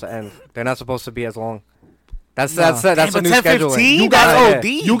are supposed to end. They're not supposed to be as long. That's a new schedule. You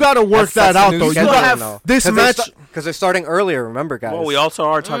gotta work that out though. You gotta have this match because they're starting earlier. Remember, guys. Well, we also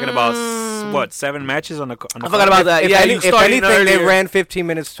are talking about 7 matches on the. I forgot about that. If anything, they ran 15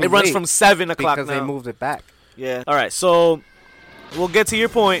 minutes too late. It runs from 7 o'clock because they moved it back. Yeah. All right. So we'll get to your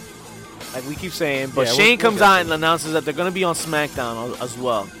point, like we keep saying. But Shane comes out and announces that they're gonna be on SmackDown as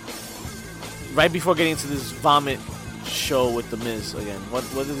well, right before getting into this vomit show with the Miz again. What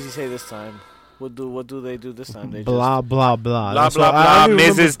did he say this time? What do they do this time? They blah blah blah.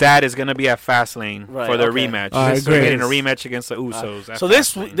 Miz's dad is gonna be at Fastlane for their rematch. They're getting a rematch against the Usos. So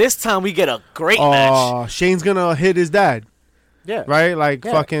this time we get a great match. Shane's gonna hit his dad. Yeah. Right? Like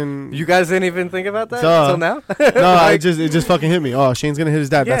fucking. You guys didn't even think about that until now? No, it just fucking hit me. Oh, Shane's gonna hit his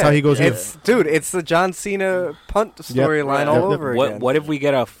dad. That's how he goes here. Dude, it's the John Cena punt storyline all over again. What if we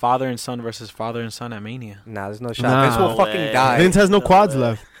get a father and son versus father and son at Mania? Nah, there's no shot. Vince will fucking die. Vince has no quads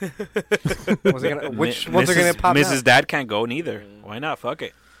left. Which ones are gonna pop out? Mrs. Dad can't go neither. Why not? Fuck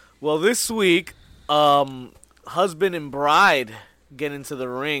it. Well, this week, husband and bride get into the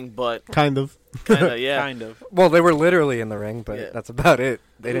ring, but kind of. Yeah. Kind of. Well, they were literally in the ring, but that's about it.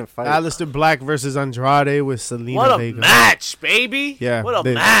 They didn't fight. Aleister Black versus Andrade with Selena Vega. What a match, baby! Yeah, what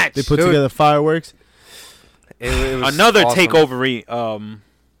a match! They put together fireworks. It was another awesome. takeover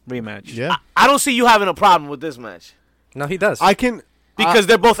rematch. Yeah, I don't see you having a problem with this match. No, he does. I can. Because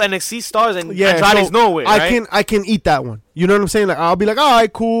they're both NXT stars and Andrade's nowhere, right? I can eat that one. You know what I'm saying? Like I'll be like, all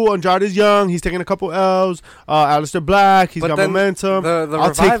right, cool. Andrade's young. He's taking a couple L's. Aleister Black. He's got momentum.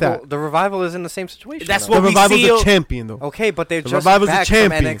 I'll take that. The Revival is in the same situation. That's though. what the we Revival's see. a champion though. Okay, but they're just Revival's back a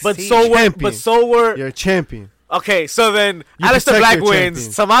champion. from NXT. But so were. You're a champion. Okay, so then You Aleister protect Black your wins.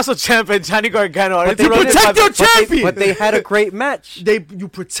 champion. Tommaso Ciampa and Johnny Gargano are But you protect your champion. But they had a great match. You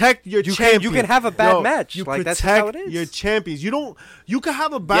protect your champion. You can have a bad match. You like, protect that's how it is. your champions. You can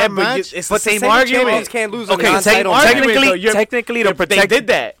have a bad match. It's but the same champions argument. can't lose. Okay, technically to protect. They did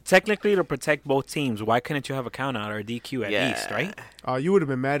that. Technically to protect both teams. Why couldn't you have a count out or a DQ at least, right? You would have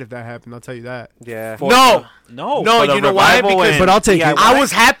been mad if that happened. I'll tell you that. Yeah. No. You know why? Because but I'll take it. I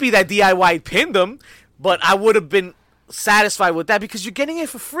was happy that DIY pinned them, but I would have been satisfied with that because you're getting it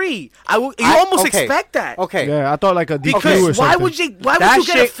for free. You almost expect that. Okay. Yeah, I thought like a DQ Because or something. why would you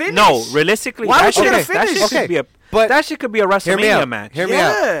get a finish? No, realistically, why would you get a that finish? shit could be a WrestleMania match. Hear me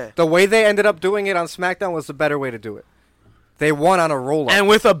out. The way they ended up doing it on SmackDown was the better way to do it. They won on a roll-up. And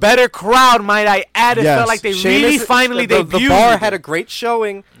with a better crowd, might I add, it felt like they really finally debuted. The Bar had a great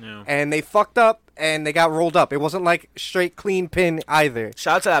showing, and they fucked up, and they got rolled up. It wasn't like straight clean pin either.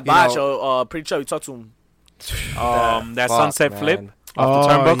 Shout out to that botch. Pretty sure we talked to him. That sunset flip off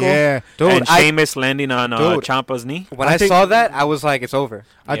the turnbuckle. Yeah. Dude, and Sheamus landing on Ciampa's knee. When I saw that, I was like, it's over.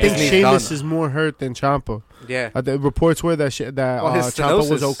 I think Sheamus is more hurt than Ciampa. Yeah. The reports were that Ciampa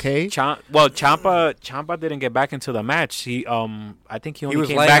was okay. Ciampa didn't get back into the match. I think he only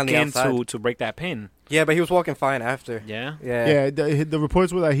came back in to break that pin. Yeah, but he was walking fine after. Yeah. Yeah. The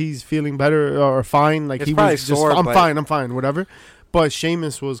reports were that he's feeling better or fine. Like he was just, sore, I'm fine, whatever. But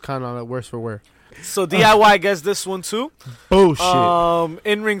Sheamus was kind of worse for wear. So DIY gets this one too. Bullshit.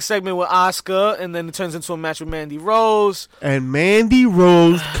 In-ring segment with Asuka, and then it turns into a match with Mandy Rose. And Mandy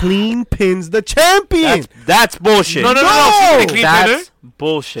Rose clean pins the champion. That's bullshit. No. She didn't clean pin her.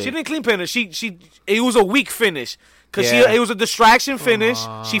 Bullshit. She didn't clean pin her. It was a weak finish because it was a distraction finish.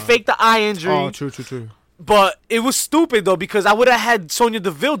 She faked the eye injury. Oh, true. But it was stupid though because I would have had Sonya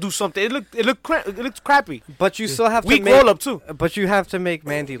Deville do something. It looked crappy. But you still have to weak roll up too. But you have to make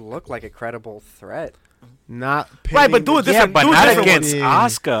Mandy look like a credible threat. Not right, but do it different. But not against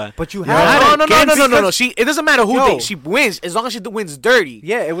Asuka. But you have no. It doesn't matter who she wins as long as she wins dirty.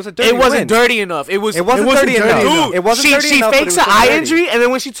 Yeah, it was a dirty. It wasn't dirty enough. It wasn't dirty enough. Dude, it wasn't dirty enough. She fakes an eye injury, and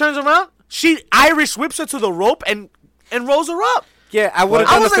then when she turns around, she Irish whips her to the rope and rolls her up. Yeah, I would have.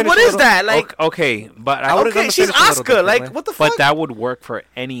 I was like, "What is that?" Like, okay, but she's Asuka. Like, what the fuck? But that would work for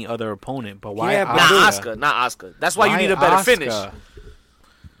any other opponent. But why? Yeah, not Asuka. That's why you need a better finish.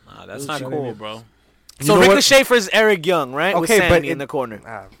 Nah, that's not cool, bro. So Ricochet versus Eric Young, right? Okay, with Sandy in the corner.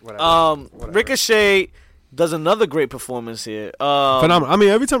 Whatever. Ricochet does another great performance here. Phenomenal. I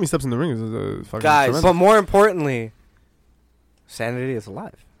mean, every time he steps in the ring is fucking guys. tremendous. But more importantly, Sanity is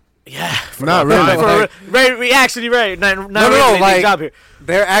alive. Yeah, not really. Right. No. Like job here.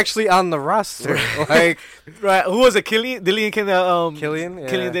 They're actually on the roster. Like, right? Who was it? Killian? Killian. Yeah.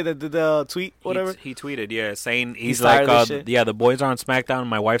 Killian did the tweet. Whatever he tweeted. Saying he's like, the boys are on SmackDown,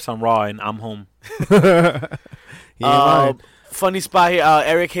 my wife's on Raw, and I'm home. Funny spot here.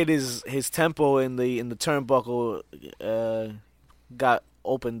 Eric hit his tempo in the turnbuckle. Got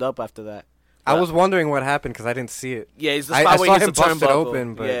opened up after that. I was wondering what happened because I didn't see it. Yeah, he's the spot where saw he gets him the bust it turnbuckle.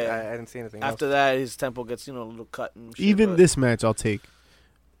 open, but Yeah. I didn't see anything After else. that, his tempo gets, a little cut and shit. Even but this match, I'll take.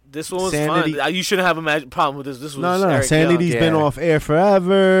 this one was Sanity- fun. You shouldn't have a problem with this. This was No. Eric Sanity's Young. been off air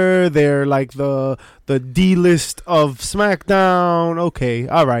forever. They're like the D list of SmackDown. Okay,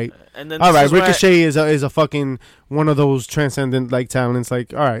 all right. And then All this right, is where Ricochet is a fucking one of those transcendent like talents.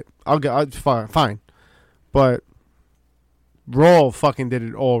 Like, all right, I'll fine, but Raw fucking did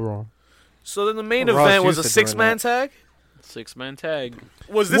it all wrong. So then the main Well, Ross event was a used to doing 6-man tag. 6-man tag.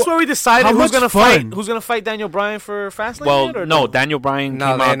 Was this Wha- where we decided how who's much gonna fun? fight? Who's gonna fight Daniel Bryan for Fastlane? Well, yet, or no, Daniel Bryan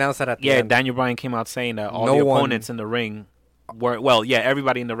No, came they out. announced that at the Yeah, end. Daniel Bryan came out saying that all No the one- opponents in the ring were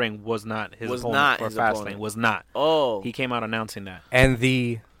everybody in the ring was not his Was opponent not for his Fastlane. opponent. Was not. Oh, He came out announcing that, And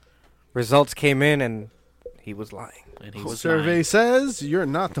the results came in, and he was lying. and he was Survey lying. says you're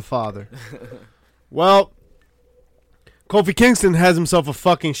not the father. Well, Kofi Kingston has himself a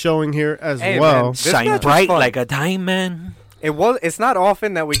fucking showing here as Hey, well. man, this Shine match was bright fun. like a diamond. It's not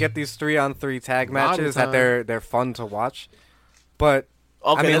often that we get these 3-on-3 tag A lot of matches time. that they're fun to watch, but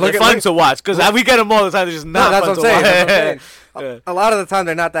okay. I mean, They're look at- fun look- to watch because we get them all the time. They're just not. that's fun what I'm to saying. watch. That's what I'm saying. Yeah. A lot of the time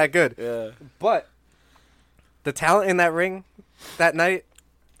they're not that good. Yeah. But the talent in that ring that night,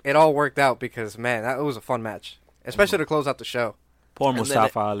 it all worked out because man, that was a fun match, especially to close out the show. Poor And then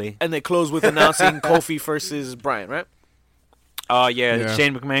Mustafa Ali. And they close with announcing Kofi versus Bryan, right? Yeah.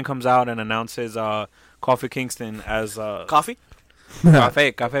 Shane McMahon comes out and announces Kofi Kingston as Coffee.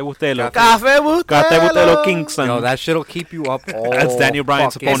 Café Bustelo. Café Bustelo. Café Bustelo Kingston. Yo, that shit'll keep you up all. That's Daniel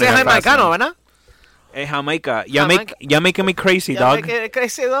Bryan's fucking opponent. Ese es Fastlane. Jamaicano, ¿verdad? Hey, Jamaica. Jamaica. You're making me crazy, dog.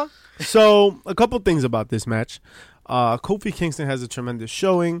 Crecido. So, a couple things about this match. Kofi Kingston has a tremendous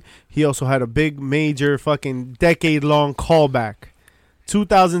showing. He also had a big, major, fucking decade-long callback.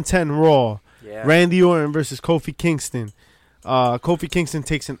 2010 Raw. Yeah. Randy Orton versus Kofi Kingston. Kofi Kingston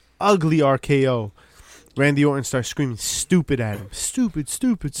takes an ugly RKO. Randy Orton starts screaming stupid at him. Stupid.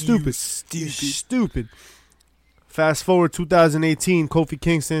 Fast forward 2018, Kofi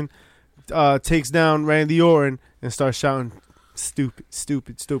Kingston takes down Randy Orton and starts shouting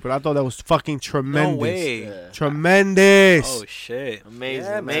stupid. I thought that was fucking tremendous. No way. Yeah. Tremendous. Oh, shit. Amazing, Yeah,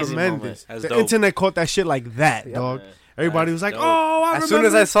 man. amazing Tremendous. moment. That's The dope. internet caught that shit like that, Yep. dog. Yeah. Everybody was like, dope. "Oh, I As soon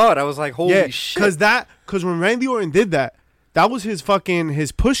as remember I saw it, I was like, "Holy shit!" because when Randy Orton did that, that was his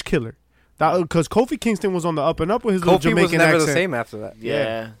push killer. Because Kofi Kingston was on the up and up with his little Kofi Jamaican was never accent. the same after that.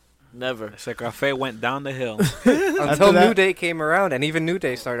 Yeah. Never. Ese café went down the hill. Until that- New Day came around, and even New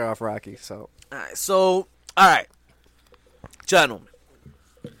Day started off rocky. So All right, gentlemen.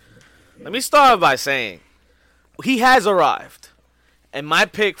 Let me start by saying he has arrived, and my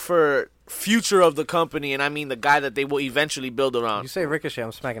pick for future of the company, and I mean the guy that they will eventually build you around, say Ricochet,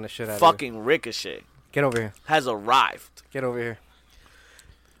 I'm smacking the shit out of fucking Ricochet, you. Get over here. has arrived. Get over here.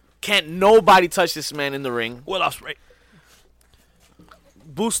 Can't nobody touch this man in the ring. Well, that's right.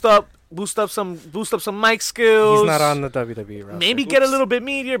 Boost up some mic skills. He's not on the WWE roster. Maybe get a little bit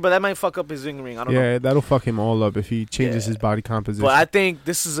meatier, but that might fuck up his ring. I don't know. Yeah, that'll fuck him all up if he changes Yeah. his body composition. But I think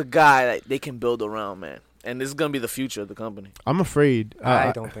this is a guy that they can build around, man. And this is gonna be the future of the company. I'm afraid.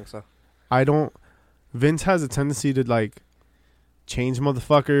 I don't think so. I don't. Vince has a tendency to like change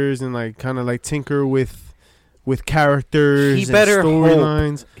motherfuckers and like kind of like tinker with characters He and better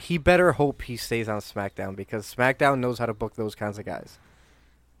storylines. He better hope he stays on SmackDown because SmackDown knows how to book those kinds of guys.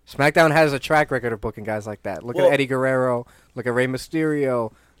 SmackDown has a track record of booking guys like that. Look Well- at Eddie Guerrero. Look at Rey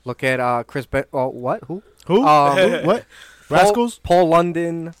Mysterio. Look at Chris what? Who? Who? What? Rascals? Paul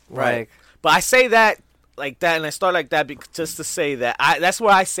London. Right. Like, But I say that like that, and I start like that just to say that that's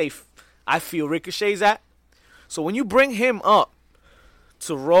where I say I feel Ricochet's at. So when you bring him up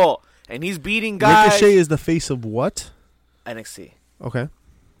to Raw and he's beating guys, Ricochet is the face of what? NXT, Okay.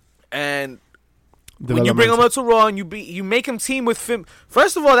 and when you bring him Developmental. up to Raw and you make him team with Finn.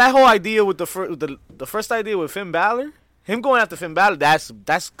 First of all, that whole idea with the first idea with Finn Balor, him going after Finn Balor, that's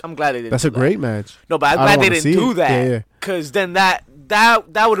I'm glad they didn't. That's do a great match. No, but I'm I glad don't they wanna didn't see do it. that. Yeah, yeah. Because then that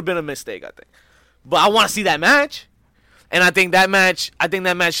would have been a mistake, I think. But I want to see that match. And I think that match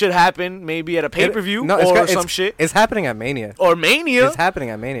should happen maybe at a pay-per-view or some shit. It's happening at Mania. Or Mania. It's happening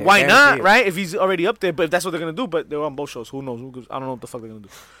at Mania. Why Guarantee not, it. right? If he's already up there. But if that's what they're going to do. But they're on both shows. Who knows? I don't know what the fuck they're going to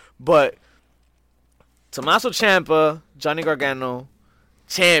do. But Tommaso Ciampa, Johnny Gargano,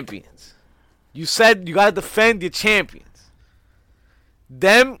 champions. You said you got to defend your champions.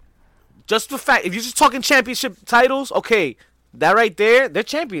 Them, just the fact, if you're just talking championship titles, okay, that right there, they're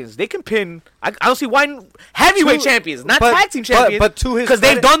champions. They can pin. I don't see why heavyweight champions, not but- tag team champions. but to his because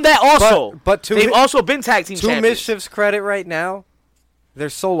they've credit- done that also. but to they've his- also been tag team To champions. Mischief's credit right now, they're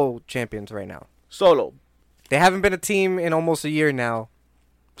solo champions right now. Solo. They haven't been a team in almost a year now.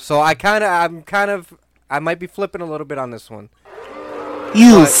 So I might be flipping a little bit on this one.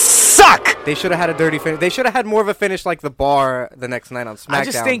 You suck! They should have had a dirty finish. They should have had more of a finish like the Bar the next night on SmackDown. I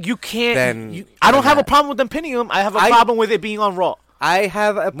just think you can't. I don't have a problem with them pinning him. I have a problem with it being on Raw. I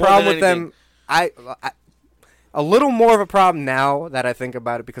have a problem with them. A little more of a problem now that I think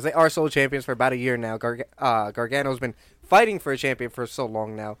about it because they are sole champions for about a year now. Gargano's been fighting for a champion for so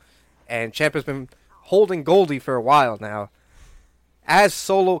long now, and Ciampa's been holding Goldie for a while now. As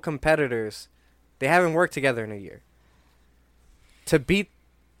solo competitors, they haven't worked together in a year. To beat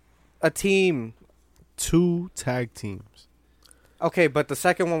a team, 2 tag teams. Okay, but the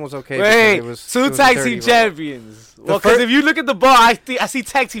second one was okay. Wait, it was 2 tag team champions. Well, because if you look at the bar, I see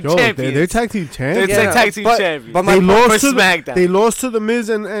tag team champions. They're tag team champions. They're tag team champions. But they lost to the Miz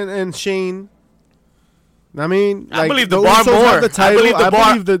and Shane. I mean, I believe the Bar more. I believe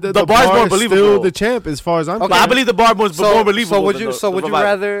the Bar is more believable. Still the champ, as far as I'm concerned. I believe the Bar was more believable. So would you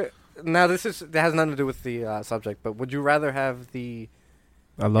rather? Now that has nothing to do with the subject, but would you rather have the?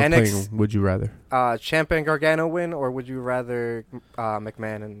 I love playing. Would you rather? Ciampa and Gargano win, or would you rather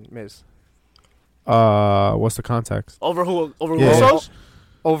McMahon and Miz? What's the context? Over who? Over Usos?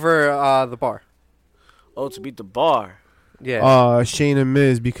 Over the Bar. Oh, to beat the Bar. Yeah. Shane and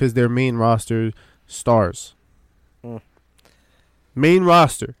Miz because they're main roster stars. Main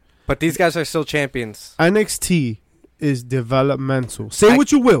roster. But these guys are still champions. NXT is developmental. Say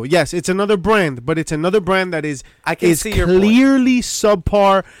what you will. Yes, it's another brand, but it's another brand that is clearly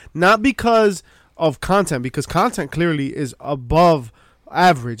subpar, not because of content, because content clearly is above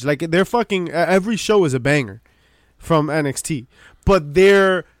average. Like they're fucking every show is a banger from NXT, but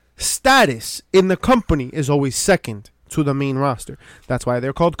their status in the company is always second to the main roster. That's why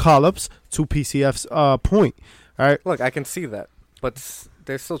they're called Call Ups, to PCF's point. All right. Look, I can see that, but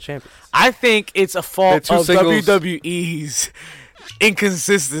they're still champions. I think it's a fault of WWE's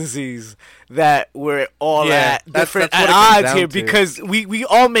inconsistencies that we're all at different odds here because we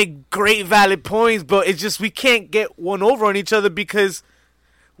all make great valid points, but it's just we can't get one over on each other because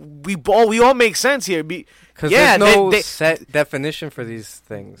we all make sense here. Because there's no set definition for these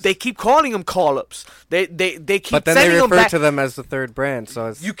things. They keep calling them call-ups. They keep but then they refer to them as the third brand. So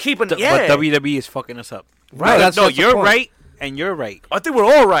it's you keep But WWE is fucking us up. Right? No, you're right. And you're right. I think we're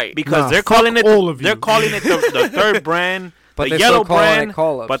all right because they're calling it the third brand, but the yellow brand,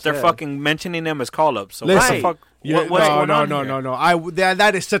 call-ups, but they're fucking mentioning them as call-ups. So listen, what the fuck? What's going on here? No.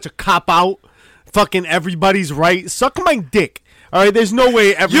 That is such a cop out. Fucking everybody's right. Suck my dick. All right, there's no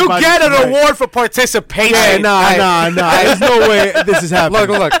way everybody. You get an award for participation. Yeah, nah. There's no way this is happening.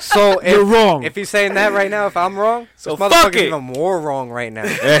 Look. So you're wrong. If he's saying that right now, if I'm wrong, so this motherfucker's even more wrong right now.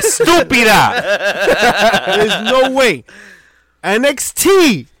 Estúpida. There's no way.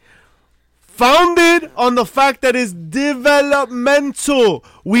 NXT, founded on the fact that it's developmental.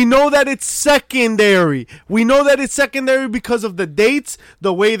 We know that it's secondary. We know that it's secondary because of the dates,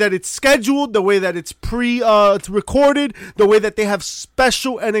 the way that it's scheduled, the way that it's recorded, the way that they have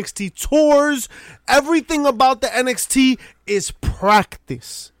special NXT tours. Everything about the NXT is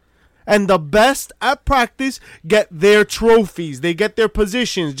practice. And the best at practice get their trophies. They get their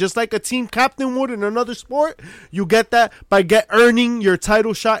positions. Just like a team captain would in another sport, you get that by earning your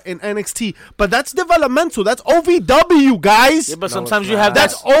title shot in NXT. But that's developmental. That's OVW, guys. Yeah, but sometimes you have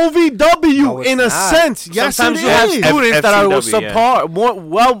that's OVW in a sense. Yes, sometimes you have students that are subpar, more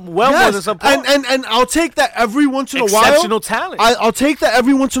than subpar. And I'll take that every once in a while. Exceptional talent. I'll take that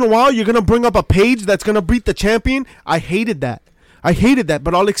every once in a while. You're gonna bring up a page that's gonna beat the champion. I hated that,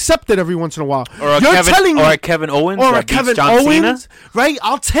 but I'll accept it every once in a while. Or a Kevin Owens, or a Kevin Owens, right?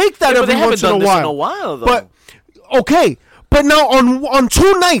 I'll take that every once in a while. Though. But okay, but now on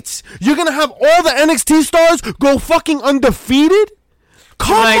 2 nights, you're gonna have all the NXT stars go fucking undefeated.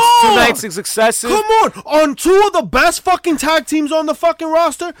 Come on, 2 nights is excessive. Come on 2 of the best fucking tag teams on the fucking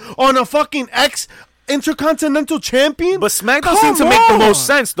roster, on a fucking Intercontinental champion. But SmackDown seemed to make the most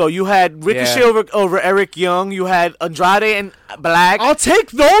sense, though. You had Ricochet over Eric Young. You had Andrade and Black. I'll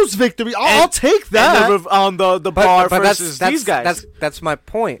take those victories. I'll take that. And the Bar versus these guys. That's my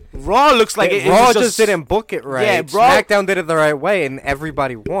point. Raw looks like Raw just didn't book it right. Yeah, SmackDown did it the right way, and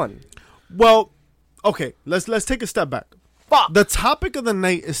everybody won. Well, okay. Let's take a step back. The topic of the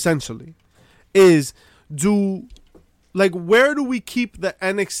night essentially is where do we keep the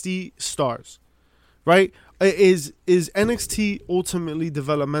NXT stars? Right? Is NXT ultimately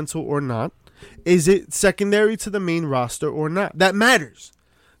developmental or not? Is it secondary to the main roster or not? That matters.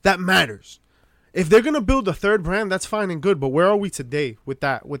 If they're gonna build a third brand, that's fine and good. But where are we today with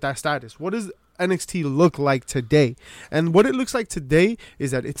that status? What is NXT look like today? And what it looks like today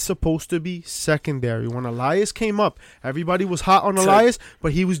is that it's supposed to be secondary. When Elias came up, everybody was hot on Elias,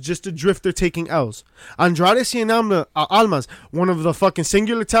 but he was just a drifter taking L's. Andrade Cien Almas, one of the fucking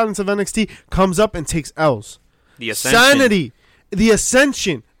singular talents of NXT, comes up and takes L's. The Ascension. Sanity, the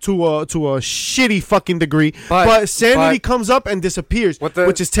Ascension to a shitty fucking degree, but Sanity comes up and disappears,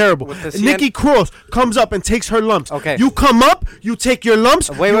 which is terrible. Nikki Cross comes up and takes her lumps. Okay, you come up, you take your lumps.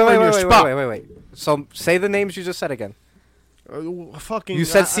 Wait. So say the names you just said again. You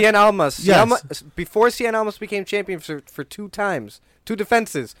said Cien Almas. Yes. Before Cien Almas became champion for 2 times, 2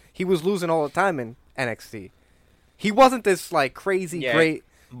 defenses, he was losing all the time in NXT. He wasn't this like crazy great.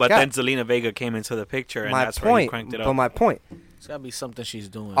 But then Zelina Vega came into the picture, and that's where he cranked it up. But my point. It's got to be something she's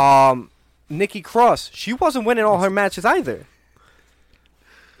doing. Nikki Cross, she wasn't winning all her matches either.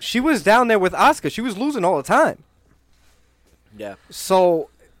 She was down there with Asuka. She was losing all the time. Yeah. So,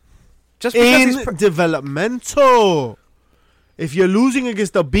 just because in developmental. If you're losing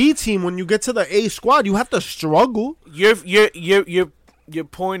against the B team, when you get to the A squad, you have to struggle. Your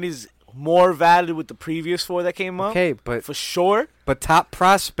point is more valid with the previous 4 that came up. Okay, but for sure. But top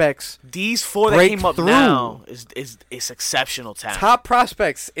prospects, these 4 that came up now is exceptional talent. Top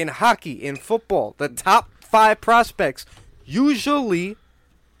prospects in hockey, in football, the top 5 prospects usually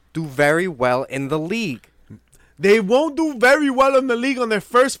do very well in the league. They won't do very well in the league on their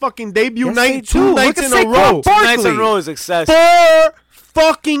first fucking debut night, 2 Look nights at in a row. 2 nights in a row is excessive. 4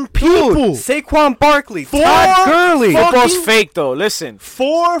 fucking people. Dude, Saquon Barkley, 4 Todd Gurley. Football's fake though. Listen,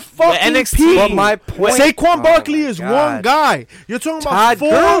 4 fucking NXT people. But my point, Saquon Barkley is God. one guy. You're talking Todd about 4.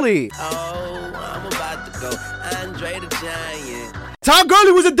 Gurley. Oh, I'm about to go. Andre the Giant. Todd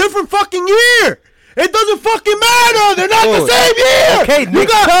Gurley was a different fucking year. It doesn't fucking matter. They're not the same year. Okay, you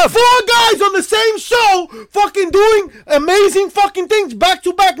got 4 guys on the same show fucking doing amazing fucking things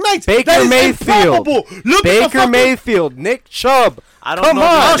back-to-back nights. Baker Mayfield. Look Baker at Mayfield. Nick Chubb. I don't Come know. on,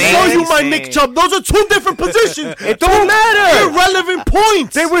 I'll the show names you he's my saying. Nick Chubb. Those are 2 different positions. It don't matter. Irrelevant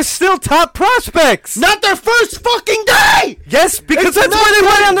points. They were still top prospects. Not their first fucking day. Yes, because It's that's not why they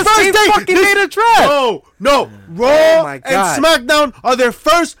went on the their same first day. fucking day to draft. No. Raw my and God. SmackDown are their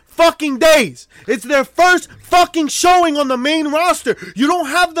first fucking days. It's their first fucking showing on the main roster. You don't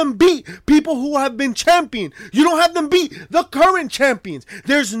have them beat people who have been champion. You don't have them beat the current champions.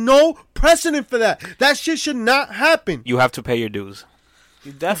 There's no precedent for that. That shit should not happen. You have to pay your dues.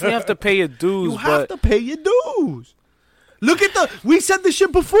 You definitely have to pay your dues. You have to pay your dues. Look at we said this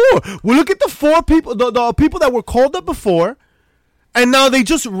shit before. We look at the 4 people, the people that were called up before, and now they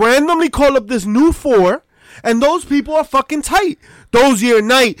just randomly call up this new 4, and those people are fucking tight. Dozier,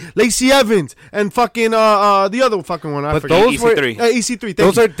 Knight, Lacey Evans, and fucking the other fucking one. I But forget. those were EC3. EC3.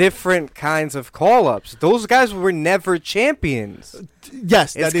 those are different kinds of call-ups. Those guys were never champions.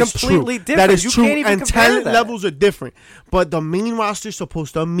 Yes, that It's is completely true. different. That is You true, can't even and compare talent that. levels are different. But the main roster is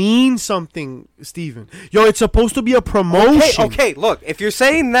supposed to mean something, Steven. Yo, it's supposed to be a promotion. Okay, look, if you're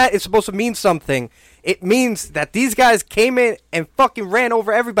saying that it's supposed to mean something, it means that these guys came in and fucking ran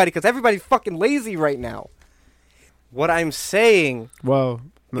over everybody because everybody's fucking lazy right now. What I'm saying Well,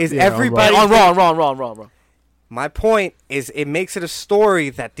 is yeah, everybody... On Raw. My point is it makes it a story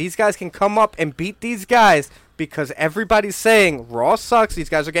that these guys can come up and beat these guys because everybody's saying Raw sucks, these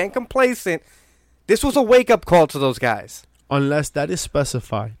guys are getting complacent. This was a wake-up call to those guys. Unless that is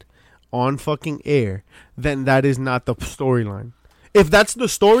specified on fucking air, then that is not the storyline. If that's the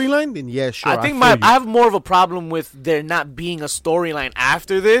storyline, then yeah, sure. I think feel you. I have more of a problem with there not being a storyline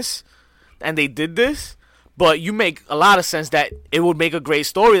after this, and they did this. But you make a lot of sense that it would make a great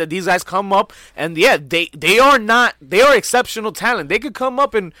story that these guys come up and they are exceptional talent. They could come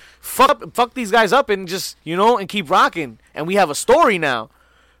up and fuck these guys up and just and keep rocking, and we have a story now.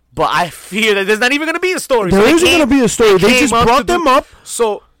 But I fear that there's not even gonna be a story. There isn't gonna be a story. They just brought them up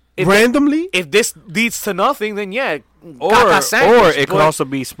so randomly. If this leads to nothing, then yeah. Or it could also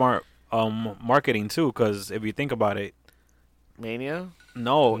be smart marketing too, because if you think about it, Mania.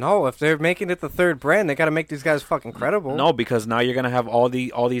 No, if they're making it the 3rd brand, they got to make these guys fucking credible. No, because now you're gonna have all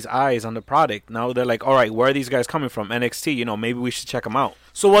these eyes on the product. Now they're like, all right, where are these guys coming from? NXT, maybe we should check them out.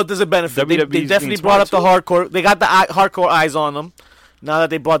 So what does it benefit? They WWE's definitely being brought up the smart, hardcore. They got the hardcore eyes on them. Now that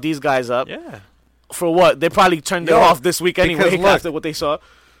they brought these guys up, Yeah. for what? They probably turned it off this week anyway after what they saw.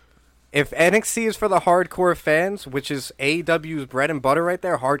 If NXT is for the hardcore fans, which is AEW's bread and butter right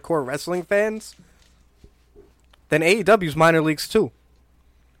there, hardcore wrestling fans, then AEW's minor leagues too.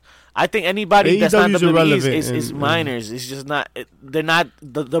 I think anybody that's not AEW's WWE irrelevant is minors. It's just not. They're not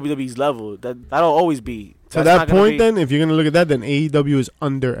the WWE's level. That'll always be. To That's that not gonna point, be- then, if you're gonna look at that, then AEW is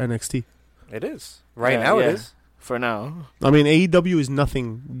under NXT. It is. Right Yeah, now yeah. it is. For now. I mean, AEW is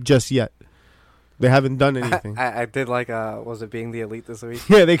nothing just yet. They haven't done anything. I did like, was it Being the Elite this week?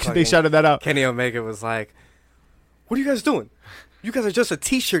 Yeah, they shouted that out. Kenny Omega was like, "What are you guys doing? You guys are just a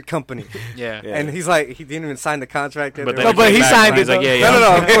T-shirt company." Yeah. And he's like, he didn't even sign the contract. But No, but he signed it. He's like, yeah.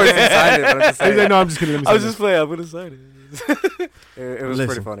 No, of course he signed it. But I'm just He's saying, like, no, I'm just kidding. Let me I was say just playing. I'm gonna sign it. it was Listen,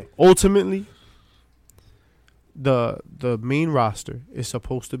 pretty funny. ultimately, the main roster is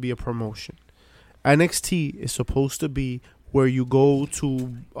supposed to be a promotion. NXT is supposed to be where you go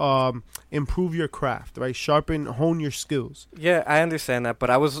to improve your craft, right? Sharpen, hone your skills. Yeah, I understand that, but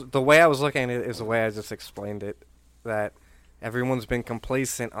the way I was looking at it is the way I just explained it. That everyone's been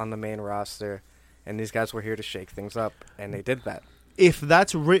complacent on the main roster, and these guys were here to shake things up, and they did that. If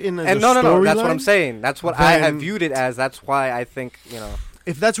that's written as And a no, storyline, that's what I'm saying. That's what I then- viewed it as. That's why I think,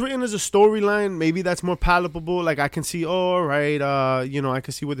 if that's written as a storyline, maybe that's more palatable. Like I can see, all right, I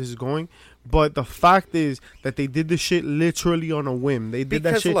can see where this is going. But the fact is that they did this shit literally on a whim. They did that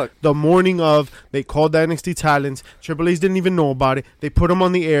Because, shit look- the morning of. They called the NXT talents. Triple H didn't even know about it. They put them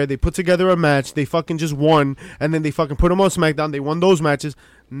on the air. They put together a match. They fucking just won. And then they fucking put them on SmackDown. They won those matches.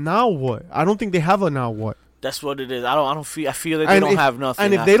 Now what? I don't think they have a now what. That's what it is. I feel that they don't have nothing.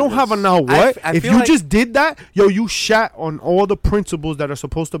 And if they don't have a now what, I if feel you like- just did that, you shat on all the principles that are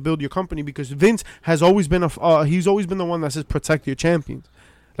supposed to build your company, because Vince has always been he's always been the one that says protect your champions.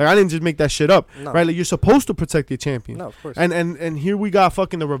 Like, I didn't just make that shit up, No. right? Like, you're supposed to protect your champions. No, of course. And here we got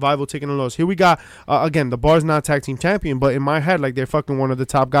fucking the Revival taking a loss. Here we got again, the Bar's not tag team champion, but in my head, like, they're fucking one of the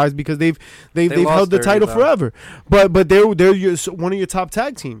top guys because they've lost held the dirty, title though. forever. But they're one of your top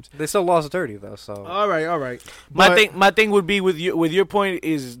tag teams. They still lost dirty though. So All right. My thing would be with your point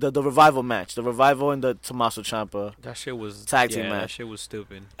is the Revival match, the Revival and the Tommaso Ciampa, That shit was Tag team That match. shit was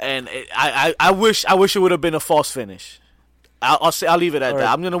stupid. and I wish it would have been a false finish. I'll leave it at that.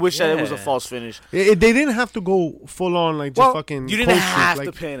 I'm gonna wish that it was a Yeah. false finish. They didn't have to go full on like just Well, fucking. You didn't cold streak, have like,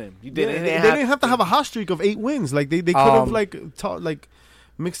 to pin him. You They didn't. didn't have to have a hot streak of 8 wins. Like they could have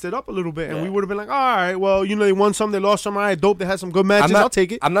mixed it up a little bit, and Yeah. we would have been like, all right, well, they won some, they lost some. All right, dope. They had some good matches. I'll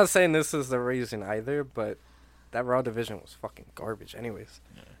take it. I'm not saying this is the reason either, but that Raw division was fucking garbage, anyways.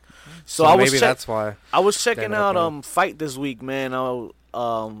 So I was maybe that's why. I was checking Standing up out on Fight this week, man. I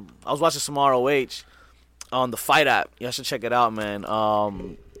was watching some ROH on the Fight app. You should check it out, man.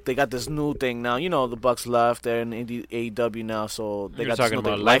 They got this new thing now. The Bucks left. They're in AEW now, so they You're got this talking new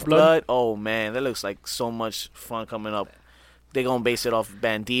thing. about Lifeblood. Lifeblood? Oh man, that looks like so much fun coming up. They're gonna base it off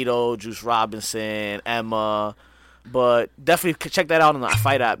Bandito, Juice Robinson, Emma. But definitely check that out on the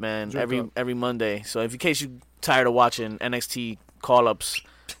Fight app, man. Every Monday. So if in case you're tired of watching NXT Call Ups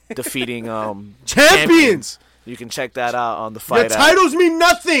defeating Champions. you can check that out on the Your Fight app. titles mean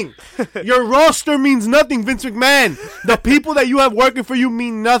nothing. Your roster means nothing, Vince McMahon. The people that you have working for you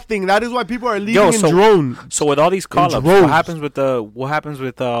mean nothing. That is why people are leaving in drones. So with all these call-ups, droves. what happens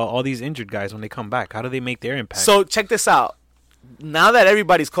with all these injured guys when they come back? How do they make their impact? So check this out. Now that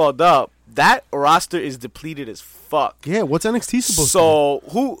everybody's called up, that roster is depleted as fuck. Yeah, what's NXT supposed to So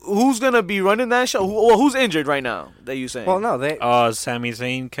who's gonna be running that show? Who's injured right now? That you saying? Well, no, they Sami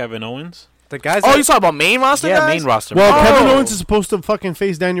Zayn, Kevin Owens. the guys. Oh, you talking about main roster? Yeah, guys? main roster. Well, Oh. Kevin Owens is supposed to fucking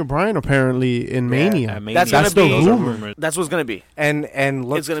face Daniel Bryan apparently in Mania. at Mania. That's That's gonna the be- rumor. That's what's gonna be. and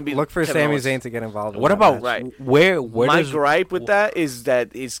look, It's gonna be look for Kevin Sami Owens. Zayn to get involved. In What that about match. Right. where My does gripe with that is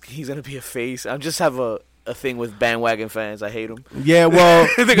that he's gonna be a face. I just have a thing with bandwagon fans. I hate them. Yeah, well,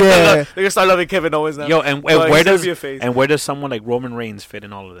 They're gonna start loving Kevin Owens now. and But where he's gonna does be a face. and where does someone like Roman Reigns fit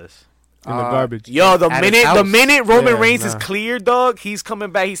in all of this? in the garbage. Yo, the At his minute house. Roman Yeah, Reigns is nah. cleared, dog, he's coming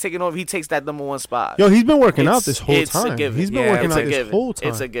back. He's taking over. He takes that number 1 spot. Yo, he's been working out It's- this whole it's a time. given. He's been Yeah, working it's out a this given. whole time.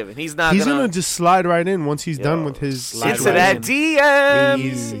 It's a given. He's not He's gonna gonna just slide right in once he's done with his slide into right that in.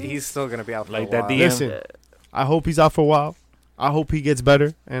 DM. He's still gonna be out for Like a that while. DM. Listen, I hope he's out for a while. I hope he gets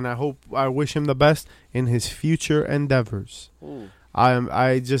better, and I wish him the best in his future endeavors. Ooh.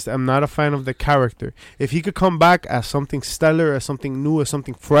 I just am not a fan of the character. If he could come back as something stellar, as something new, as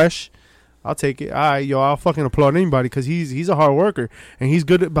something fresh, I'll take it. All right, I'll fucking applaud anybody because he's a hard worker and he's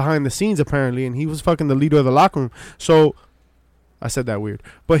good at behind the scenes apparently, and he was fucking the leader of the locker room. So I said that weird,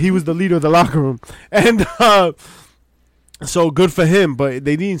 but he was the leader of the locker room, and so good for him. But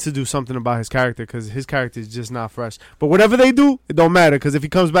they need to do something about his character because his character is just not fresh. But whatever they do, it don't matter because if he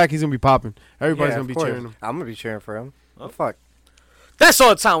comes back, he's gonna be popping. Everybody's Yeah, gonna of be course. cheering him. I'm gonna be cheering for him. Oh. Oh, fuck. That's all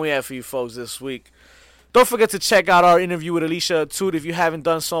the time we have for you folks this week. Don't forget to check out our interview with Alicia Toot if you haven't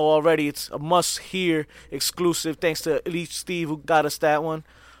done so already. It's a must-hear exclusive. Thanks to Elite Steve who got us that one.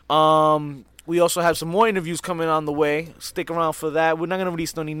 We also have some more interviews coming on the way. Stick around for that. We're not going to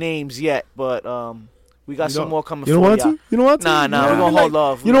release any names yet, but We got some more coming. You don't want to? You don't want to? Nah. We're gonna hold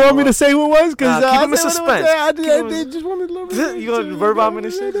off. You don't want me to say who it was? Cause keep him in suspense. I just wanted to let You gonna verb out me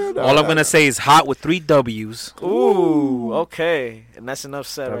and shit? All I'm gonna say is hot with 3 W's. Ooh, okay, and that's enough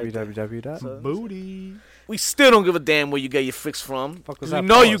said. Booty. We still don't give a damn where you get your fix from. Fuck was We that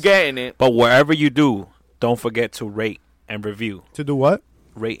know pause? you getting it. But wherever you do, don't forget to rate and review. To do what?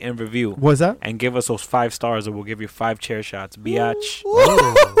 Rate and review. What's that? And give us those 5 stars, or we'll give you 5 chair shots. Biatch.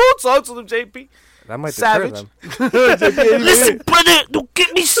 Talk to them, JP. That might Savage. deter them. Listen, brother, don't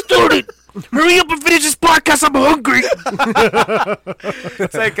get me started. Hurry up and finish this podcast. I'm hungry.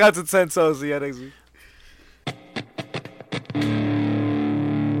 Take out to 10 toes. See you next week.